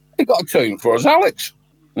 You got a tune for us, Alex?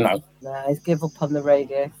 No. Nah, he's give up on the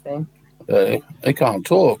radio thing. He can't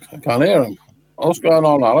talk. I can't hear him. What's going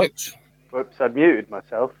on, Alex? Whoops, I muted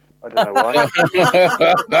myself. I don't know why.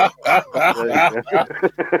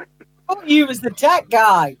 Oh, you was the tech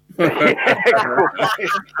guy.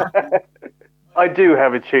 I do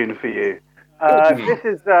have a tune for you. This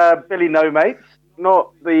is Billy No Mates,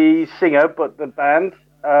 not the singer, but the band,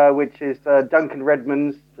 which is Duncan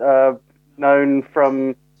Redmond's, known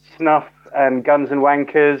from Snuff and Guns and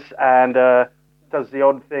Wankers, and does the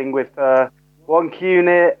odd thing with Wonk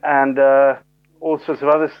Unit and all sorts of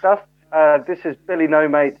other stuff. This is Billy No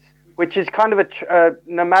Mates, which is kind of a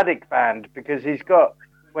nomadic band, because he's got,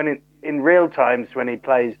 in real times when he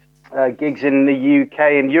plays gigs in the UK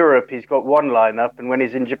and Europe, he's got one lineup, and when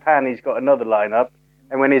he's in Japan, he's got another lineup,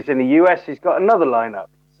 and when he's in the US, he's got another lineup.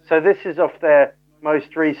 So this is off their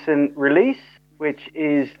most recent release, which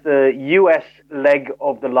is the US leg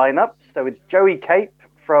of the lineup. So it's Joey Cape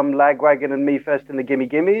from Lagwagon and Me First and the Gimme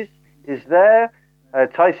Gimmes is there.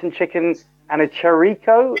 Tyson Chicken and a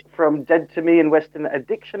Charico from Dead to Me and Western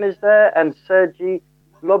Addiction is there, and Sergey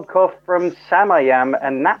Lobkov from Samayam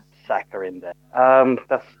and Knapsack are in there.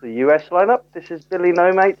 That's the US lineup. This is Billy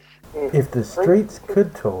No Mates. If the streets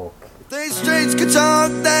could talk. These streets could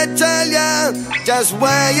talk, they'd tell you just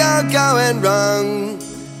where you're going wrong.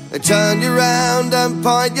 They turn you round and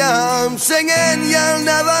point you home, singing you'll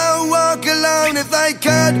never walk alone. If they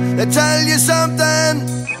could, they'd tell you something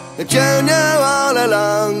that you knew all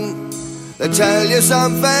along. They tell you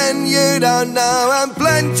something you don't know, and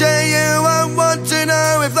plenty you won't want to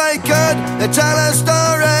know. If they could, they tell a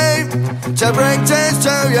story to bring tears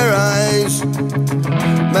to your eyes.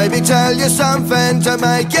 Maybe tell you something to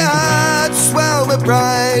make your heart swell with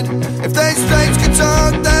pride. If these streets could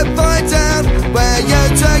talk, they'd point out where you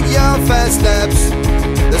took your first steps,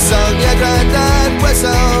 the song your granddad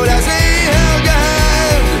whistled as he held your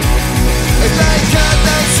hand. If they could,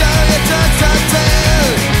 they'd show you touch and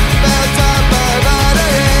tears built up over the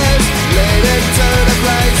years, leading to the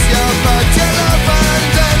place you'll put your love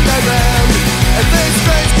and underground. If these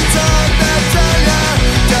streets could talk, they'd tell you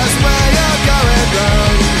just where you're going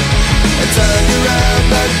wrong. They turn you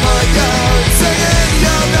round and point you home, singing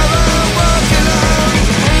you'll never walk alone.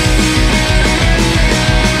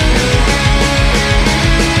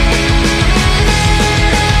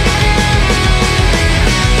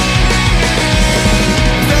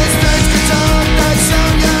 These streets could talk, they'd show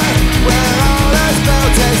you where all is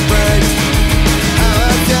built is brick. How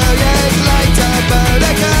a few years later,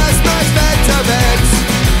 Boudicca's smashed into bits.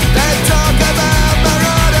 They talk about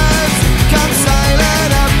marauders come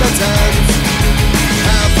sailing up the Thames.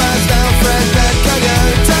 How fast Alfred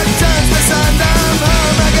Bedcayune took turns to send them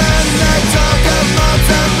home again. They talk of mobs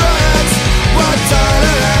and riots, Wat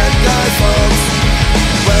Tyler and Guy Fawkes,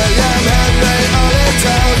 William Henry, Ollie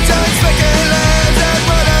Toad, George Vicky Liz,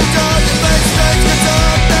 Edward and George. If they streets could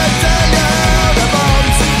talk, they'd tell you how the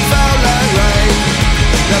bombs fell like rain,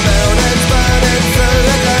 the buildings burning through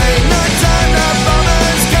the day. Nighttime the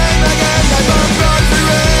bombers came again. They bombed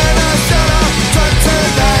Rosary in a shelter, took 2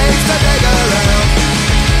 days to dig around.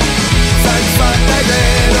 Thanks what they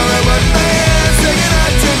did, or it wouldn't be here singing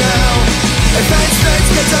at you now. If these streets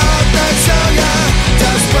could talk, they'd show you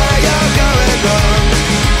just where you're going wrong.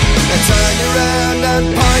 They turn you round and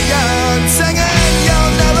point you on, singing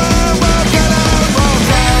you'll never walk alone, walk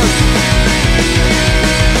out.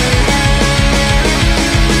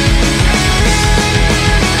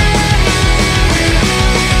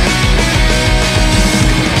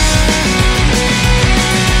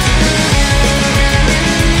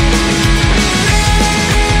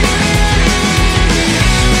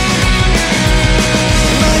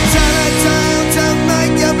 Might tell a tale to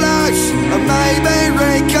make you blush, or maybe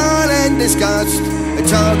recall in disgust. They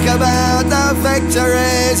talk about the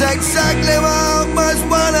victories, exactly what was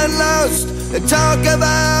won and lost. They talk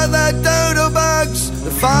about the doodlebugs,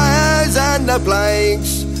 the fires and the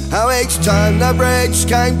plagues. How each time the bridge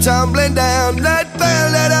came tumbling down, they'd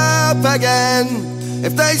build it up again.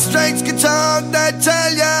 If they straights could talk, they'd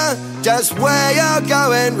tell ya just where you're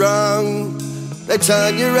going wrong. They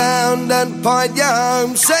turn you round and point you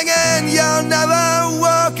home, singing you'll never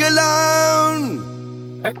walk alone.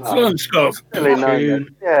 Excellent stuff. Really nice.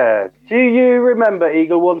 Yeah. Do you remember,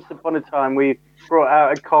 Eagle, once upon a time we brought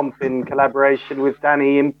out a comp in collaboration with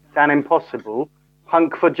Dan Impossible,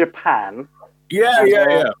 Punk for Japan?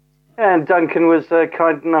 Yeah. And Duncan was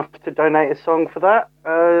kind enough to donate a song for that.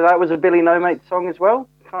 That was a Billy No Mate song as well.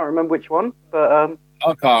 Can't remember which one, but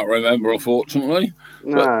I can't remember, unfortunately.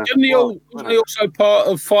 no. But wasn't he also part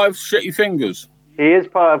of Five Shitty Fingers? He is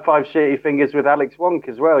part of Five Shitty Fingers with Alex Wonk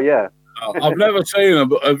as well, yeah. I've never seen them,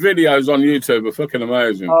 but videos on YouTube are fucking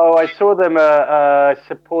amazing. Oh, I saw them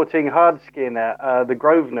supporting Hardskin at the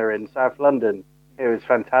Grosvenor in South London. It was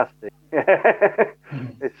fantastic.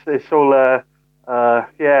 It's all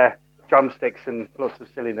drumsticks and lots of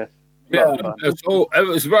silliness. Yeah, it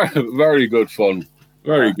was very, very good fun.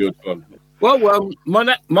 Very good fun. Well,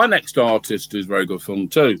 my next artist is very good fun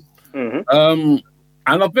too. Mm-hmm.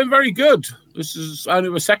 And I've been very good. This is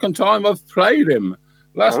only the second time I've played him.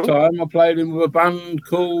 Last time I played him with a band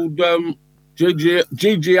called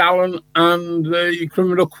Gigi Allen and the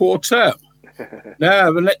Criminal Quartet.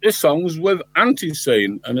 Now, this song's with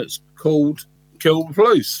Anti-Scene, and it's called Kill the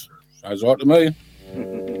Police. Sounds right to me.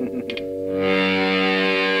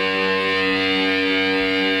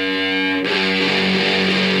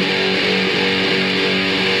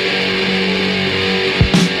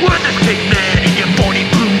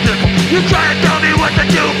 You try to tell me what to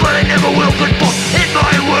do, but I never will conform. In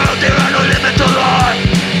my world, there are no limits to lie.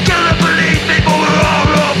 Kill the police, people, we're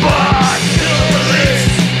all robots. Kill the police,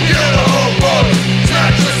 kill the whole boat.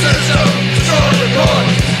 Smash the system, destroy the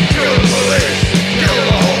courts. Kill the police, kill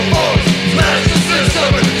the whole boat. Smash the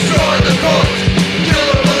system and destroy the courts. Kill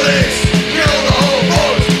the police, kill the whole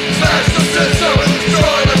boat. Smash the system and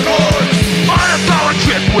destroy the courts. On a power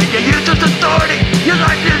trip with your useless authority, your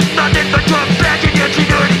life is nothing but your badge and your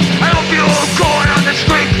seniority. I hope you all going on the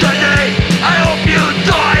streets today. I hope you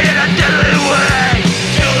die in a deadly way.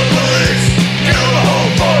 Kill the police, kill the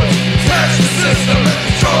whole force. Smash the system and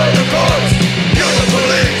destroy the courts. Kill the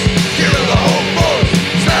police, kill the whole force.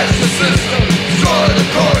 Smash the system, destroy the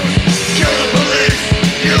courts. Kill the police,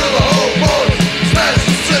 kill the whole force. Smash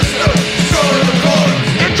the system, destroy the courts.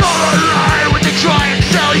 It's all a lie when they try and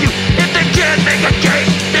sell you. If they can't make a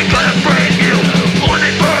case, they're gonna frame you.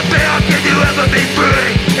 Only for a payoff can you ever be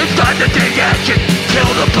free. It's time to take action. Kill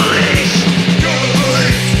the police. Kill the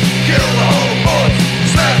police. Kill the whole force.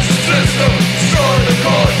 Smash the system. Destroy the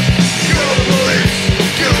courts. Kill the police.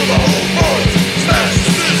 Kill the whole force. Smash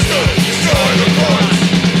the system. Destroy the courts.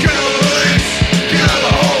 Kill the police. Kill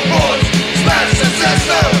the whole force. Smash the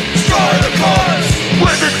system. Destroy the courts.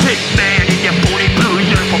 Where's this big man in your bony blue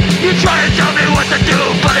uniform? You try to tell me what to do,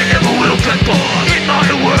 but I never will conform. In my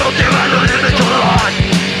world, there are no limits to life.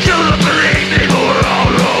 Kill the police, people, we're all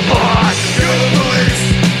robots. Kill the police,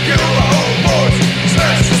 kill the whole force.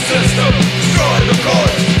 Smash the system, destroy the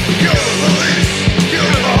courts. Kill the police, kill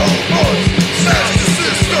the whole force. Smash the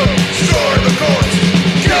system, destroy the courts.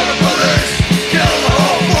 Kill the police, kill the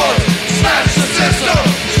whole force. Smash the system,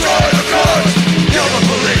 destroy the courts. Kill the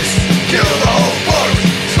police, kill the whole force.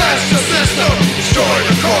 Smash the system, destroy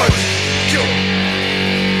the courts. Kill.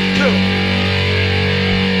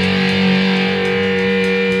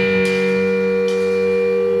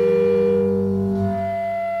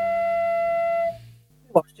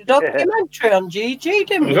 Watched a documentary on GG,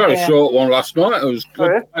 didn't we? It was a very short one last night. It was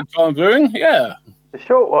good time viewing. Yeah. A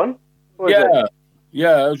short one? Yeah.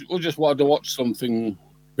 We just wanted to watch something.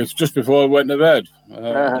 It's just before I went to bed.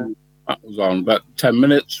 That was on about 10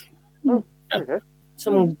 minutes.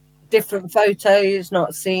 Some different photos,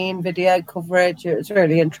 not seen, video coverage. It was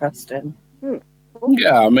really interesting.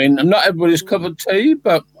 Yeah, I mean, not everybody's cup of tea,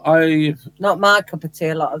 but Not my cup of tea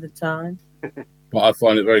a lot of the time. But I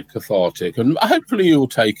find it very cathartic, and hopefully you'll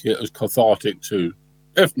take it as cathartic too.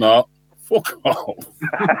 If not, fuck off.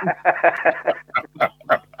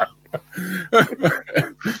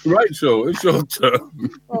 Rachel, it's your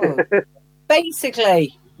turn.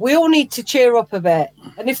 Basically, we all need to cheer up a bit.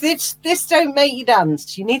 And if this don't make you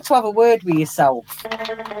dance, you need to have a word with yourself.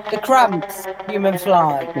 The Cramps, Human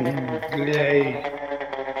Fly. Yay.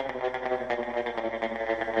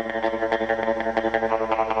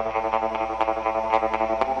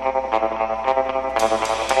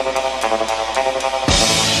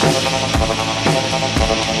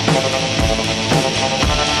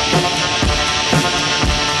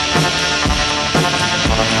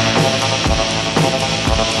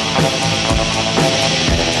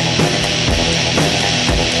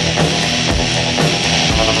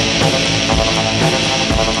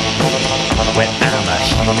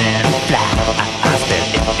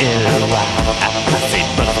 I say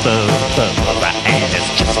but, and it's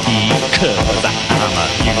just because I'm a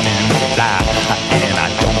human fly, and I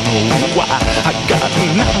don't know why. I got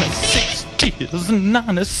 96 tears and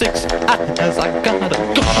 96 eyes. I got a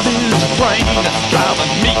garbage brain that's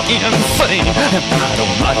driving me insane, and I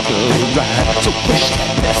don't like the ride, so push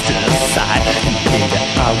that mess to the side. And baby,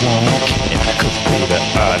 I won't care, cause baby,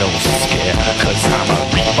 I don't scare, cause I'm a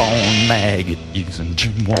reborn maggot using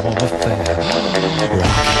gym warfare.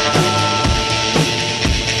 Rock.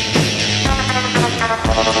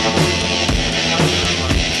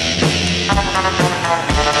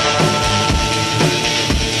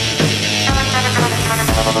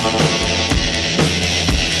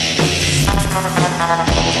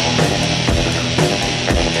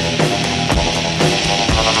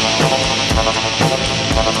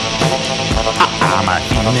 I'm a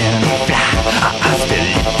human fly, I still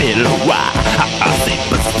feel why I say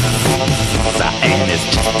buzz, and it's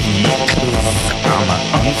just because I'm a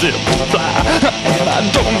unzipped fly, and I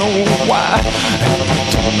don't know why,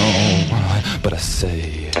 but I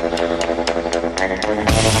say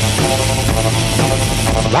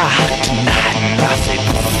rock tonight, and I say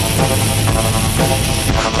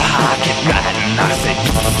rock it right, and I say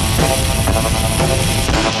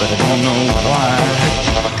but I don't know why.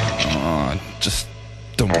 Just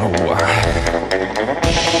don't know why.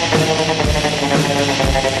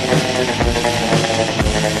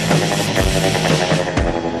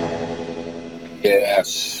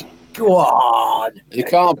 Yes. Go on. You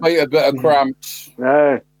can't beat a bit of Cramps.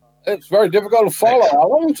 No. It's very difficult to follow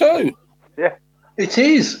along too. Yeah. It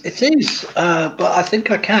is. But I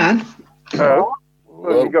think I can. Oh.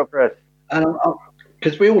 What have you got, Chris?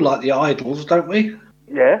 Because we all like the Idols, don't we?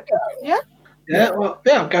 Yeah. Yeah. Yeah,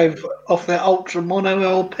 I'm going off their Ultra Mono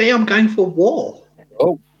LP. I'm going for War.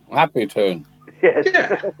 Oh, happy tune. Yes.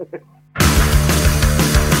 Yeah.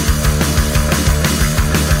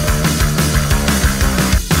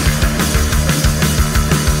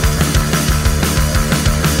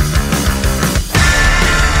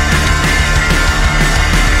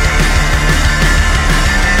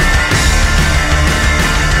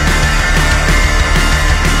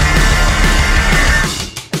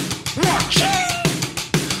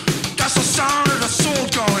 That's the sound of the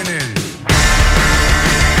sword going in.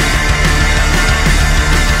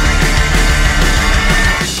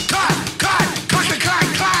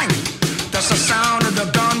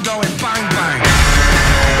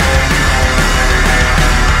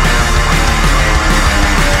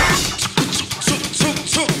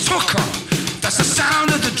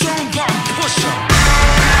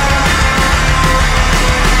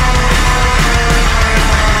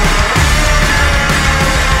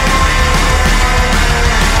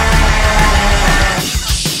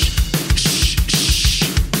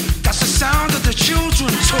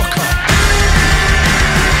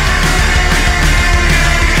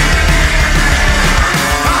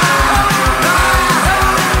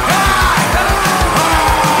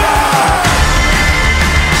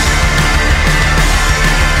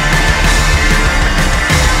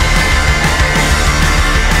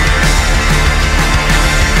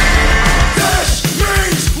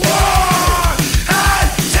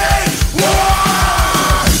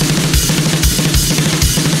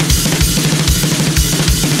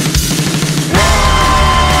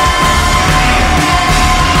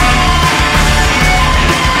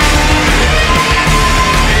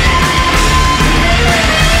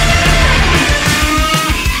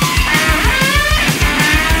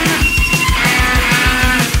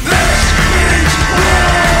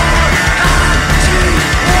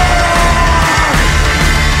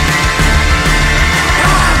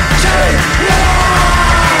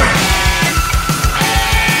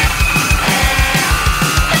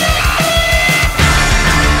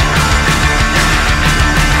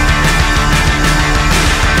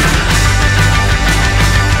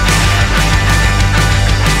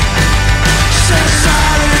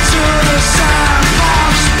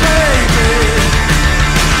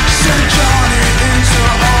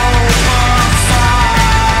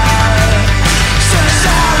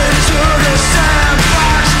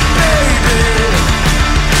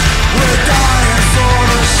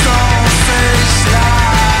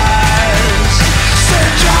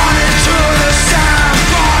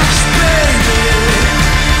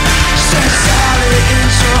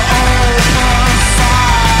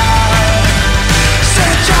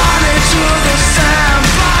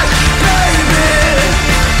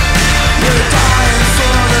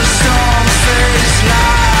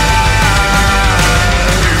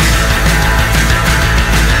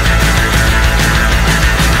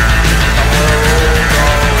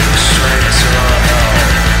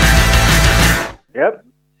 Yep.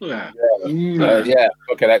 Yeah. Yeah,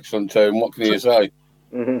 fucking excellent tune. What can you say?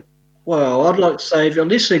 Mm-hmm. Well, I'd like to say, if you're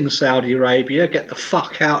listening, Saudi Arabia, get the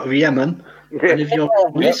fuck out of Yemen. And if you're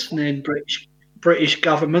listening, British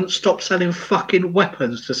government, stop selling fucking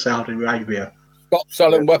weapons to Saudi Arabia. Stop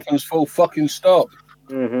selling weapons, full fucking stop.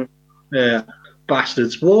 Mm-hmm. Yeah,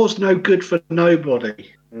 bastards. War's no good for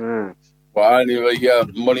nobody. Mm. Well, only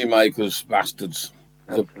the money makers, bastards.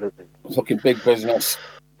 Absolutely. Fucking big business.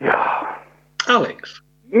 Yeah. Alex.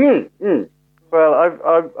 Well,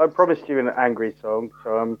 I promised you an angry song,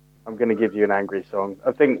 so I'm going to give you an angry song.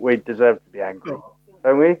 I think we deserve to be angry,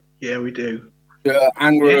 don't we? Yeah, we do. Yeah,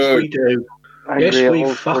 angry. Yes, we do. Angry yes, at we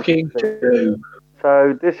all fucking sorts of things. do.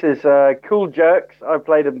 So this is Cool Jerks. I've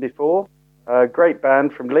played them before. Great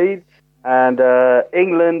band from Leeds, and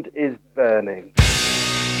England is Burning.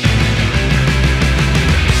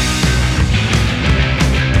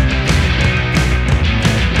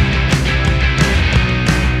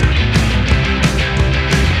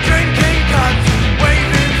 Drinking cups,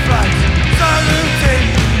 waving flags, saluting,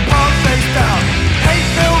 palm face down.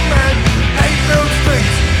 Hate-filled men, hate-filled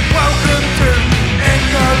streets. Welcome to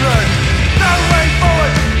England. No way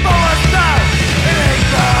forward for us now in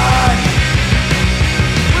England.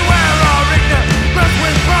 We wear our ignorance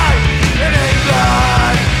with pride in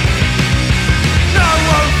England. No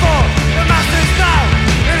one for the masses now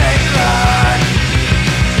in England.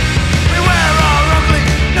 We wear our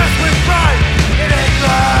ugliness with pride in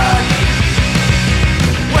England.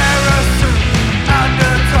 Wear a suit and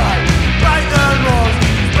a tie, write the laws,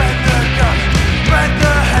 spread the guns, spread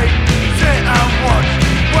the hate, sit and watch.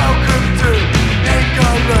 Welcome to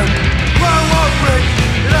England. Grow up rich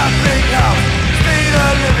in a big house, steal a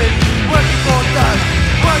living, working for dad,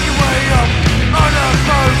 work your way up on a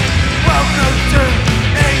boat. Welcome to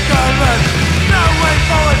England. No way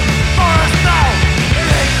forward for us now in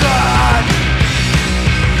England.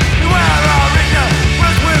 We wear our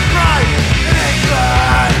ignorance with pride in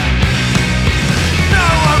England. No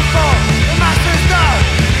one for the masses now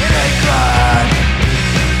in England.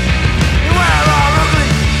 We wear our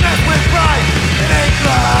ugliness with pride in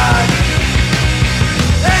England.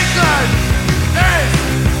 England is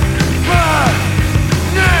burning.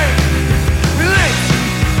 We lit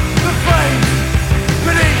the flames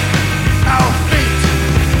beneath our feet.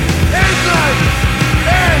 England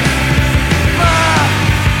is burning.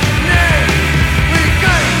 We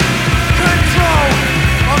gain control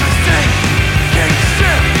of the sinking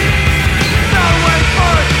ship. No way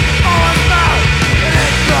forward for us now in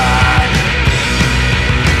England.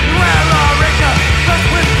 We wear our ignorance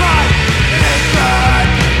with pride in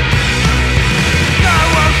England. No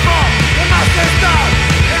one for the masses now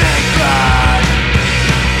in England.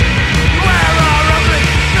 We wear our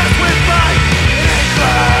ugliness with pride in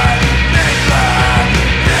England. England,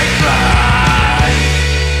 England.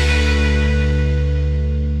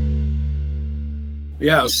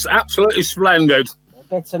 Yes, absolutely splendid.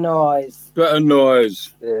 Bit of noise. Bit of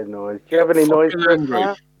noise. Yeah, noise. Do you have any noise? Fucking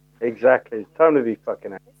angry. Exactly. It's time to be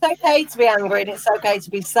fucking angry. It's okay to be angry and it's okay to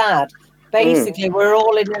be sad. Basically, we're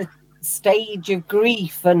all in a stage of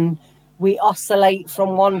grief and we oscillate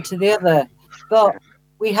from one to the other. But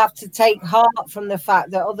we have to take heart from the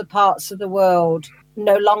fact that other parts of the world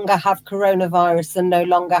no longer have coronavirus and no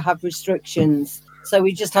longer have restrictions. So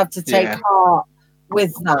we just have to take heart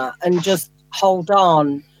with that and just hold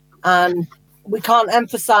on. And we can't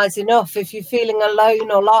emphasize enough, if you're feeling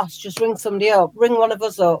alone or lost, just ring somebody up, ring one of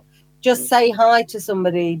us up, just say hi to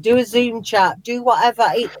somebody, do a Zoom chat, do whatever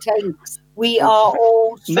it takes. We are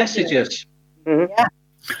all struggling. Messages.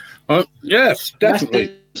 Yeah. Yes,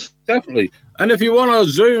 definitely. Definitely. And if you want a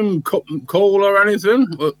Zoom call or anything,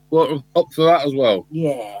 we're up for that as well.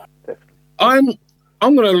 Yeah. I'm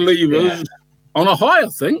going to leave us on a high, I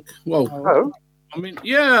think. Well, I mean,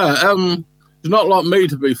 it's not like me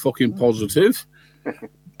to be fucking positive.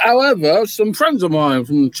 However, some friends of mine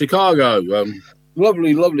from Chicago,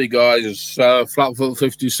 lovely, lovely guys, Flatfoot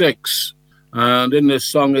 56. And in this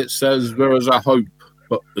song it says, "There is a hope,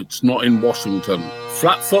 but it's not in Washington."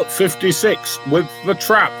 Flatfoot 56 with The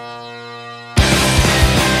Trap.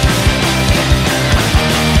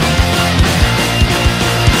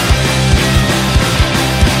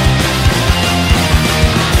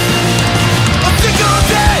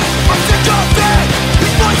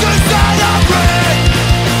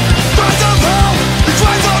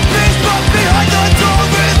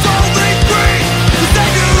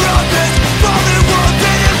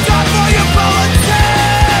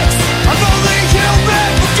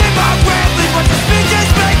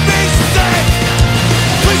 Just make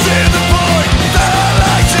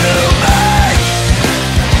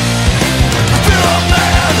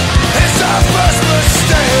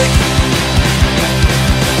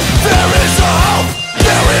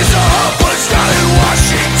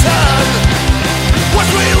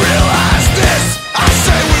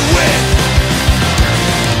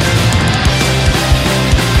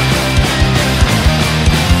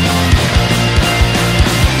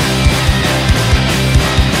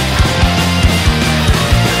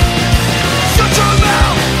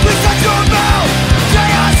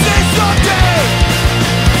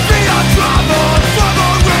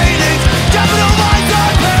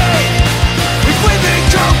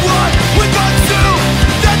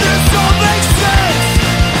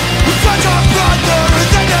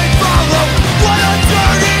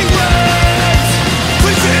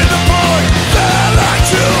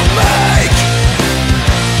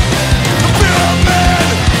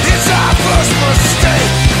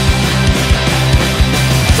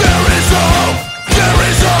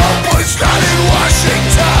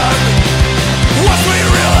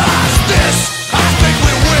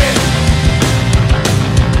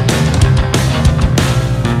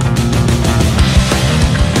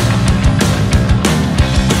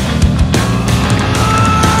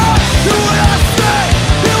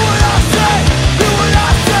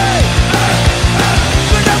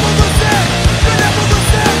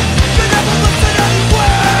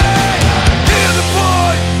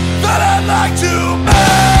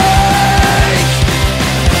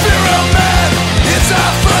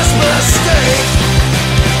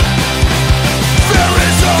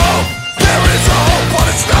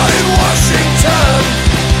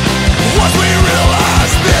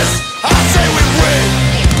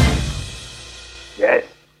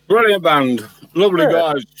Brilliant band. Lovely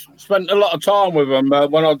guys. Spent a lot of time with them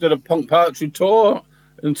when I did a punk poetry tour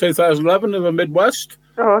in 2011 in the Midwest.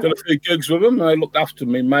 Did a few gigs with them. They looked after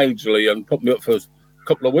me majorly and put me up for a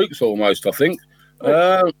couple of weeks almost, I think.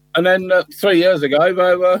 And then 3 years ago,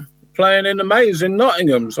 they were playing in the Maze in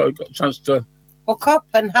Nottingham, so I got a chance to hook up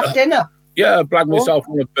and have dinner. Yeah, blagged myself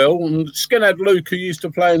on a bill. And Skinhead Luke, who used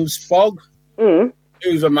to play in Spog,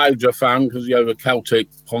 he was a major fan because he had a Celtic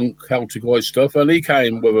punk, Celtic Oi stuff, and he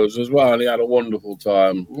came with us as well, and he had a wonderful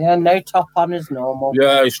time. Yeah, no top on as normal.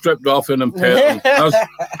 Yeah, he stripped off in and pit, as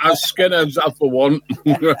Skinheads have for one.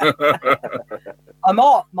 I'm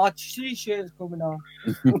hot. My t-shirt's coming on.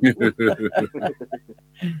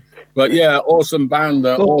 But yeah, awesome band,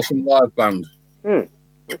 awesome live band.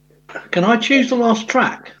 Can I choose the last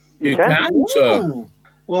track? You can, sir.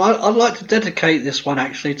 Well, I'd like to dedicate this one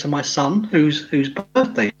actually to my son, whose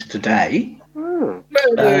birthday is today.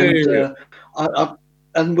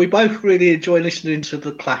 And we both really enjoy listening to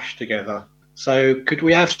The Clash together. So could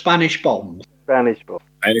we have Spanish Bombs? Spanish Bombs.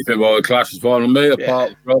 Anything by The Clash is fine with me,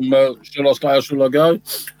 apart from Shall I Stay or Shall I Go?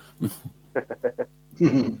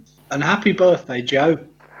 And happy birthday, Joe.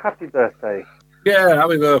 Happy birthday. Yeah,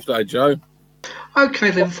 happy birthday, Joe.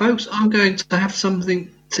 Okay then, folks, I'm going to have something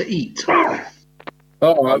to eat.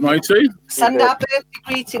 All right, matey. Send our birthday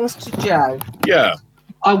greetings to Joe. Yeah.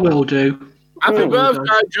 I will do. Happy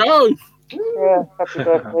birthday, Joe. Yeah, happy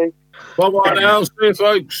birthday. Bye-bye now. See you,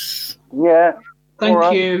 folks. Yeah.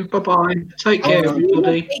 Thank you. Bye-bye. Take care,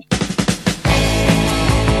 everybody.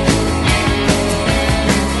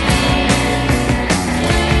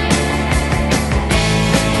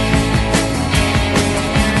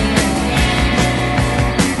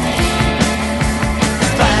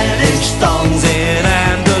 Songs in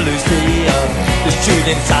Andalusia, the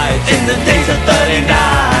shooting sight in the days of 39.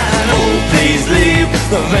 Oh, please leave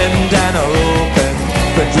the Vendana open.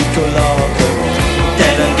 Federico Largo,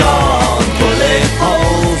 dead and gone. Bullet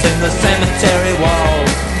holes in the cemetery wall.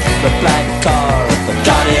 The black car of the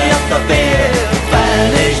Guardian of the beer.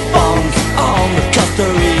 Spanish bombs on the Costa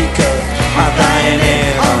Rica. I'm flying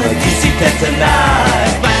in on a DC pet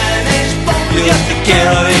tonight. Spanish bombs, yo te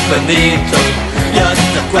quiero infinito. Yo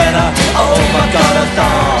te quiero, oh my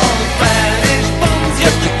corazón. Spanish bombs,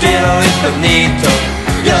 yo te quiero infinito.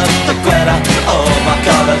 Yo te quiero, oh my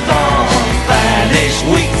corazón. Spanish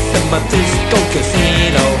weeks in my disco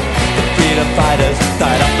casino. The freedom fighters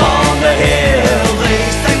died up on the hill. They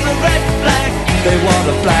sang the red flag, they wore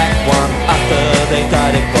the black one after they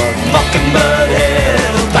died it for Mockingbird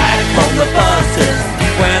Hill. Back from the buses,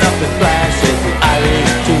 went up in flashes, the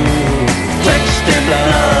Irish too, drenched in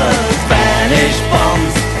blood. Spanish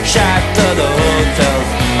bombs shatter the hotels.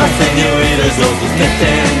 My senoritas always met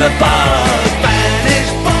in the bar.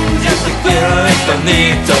 Spanish bombs, yo te quiero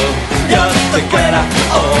infinito. Yo te quiero,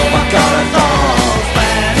 oh my corazón.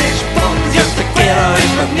 Spanish bombs, yo te quiero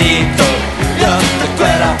infinito.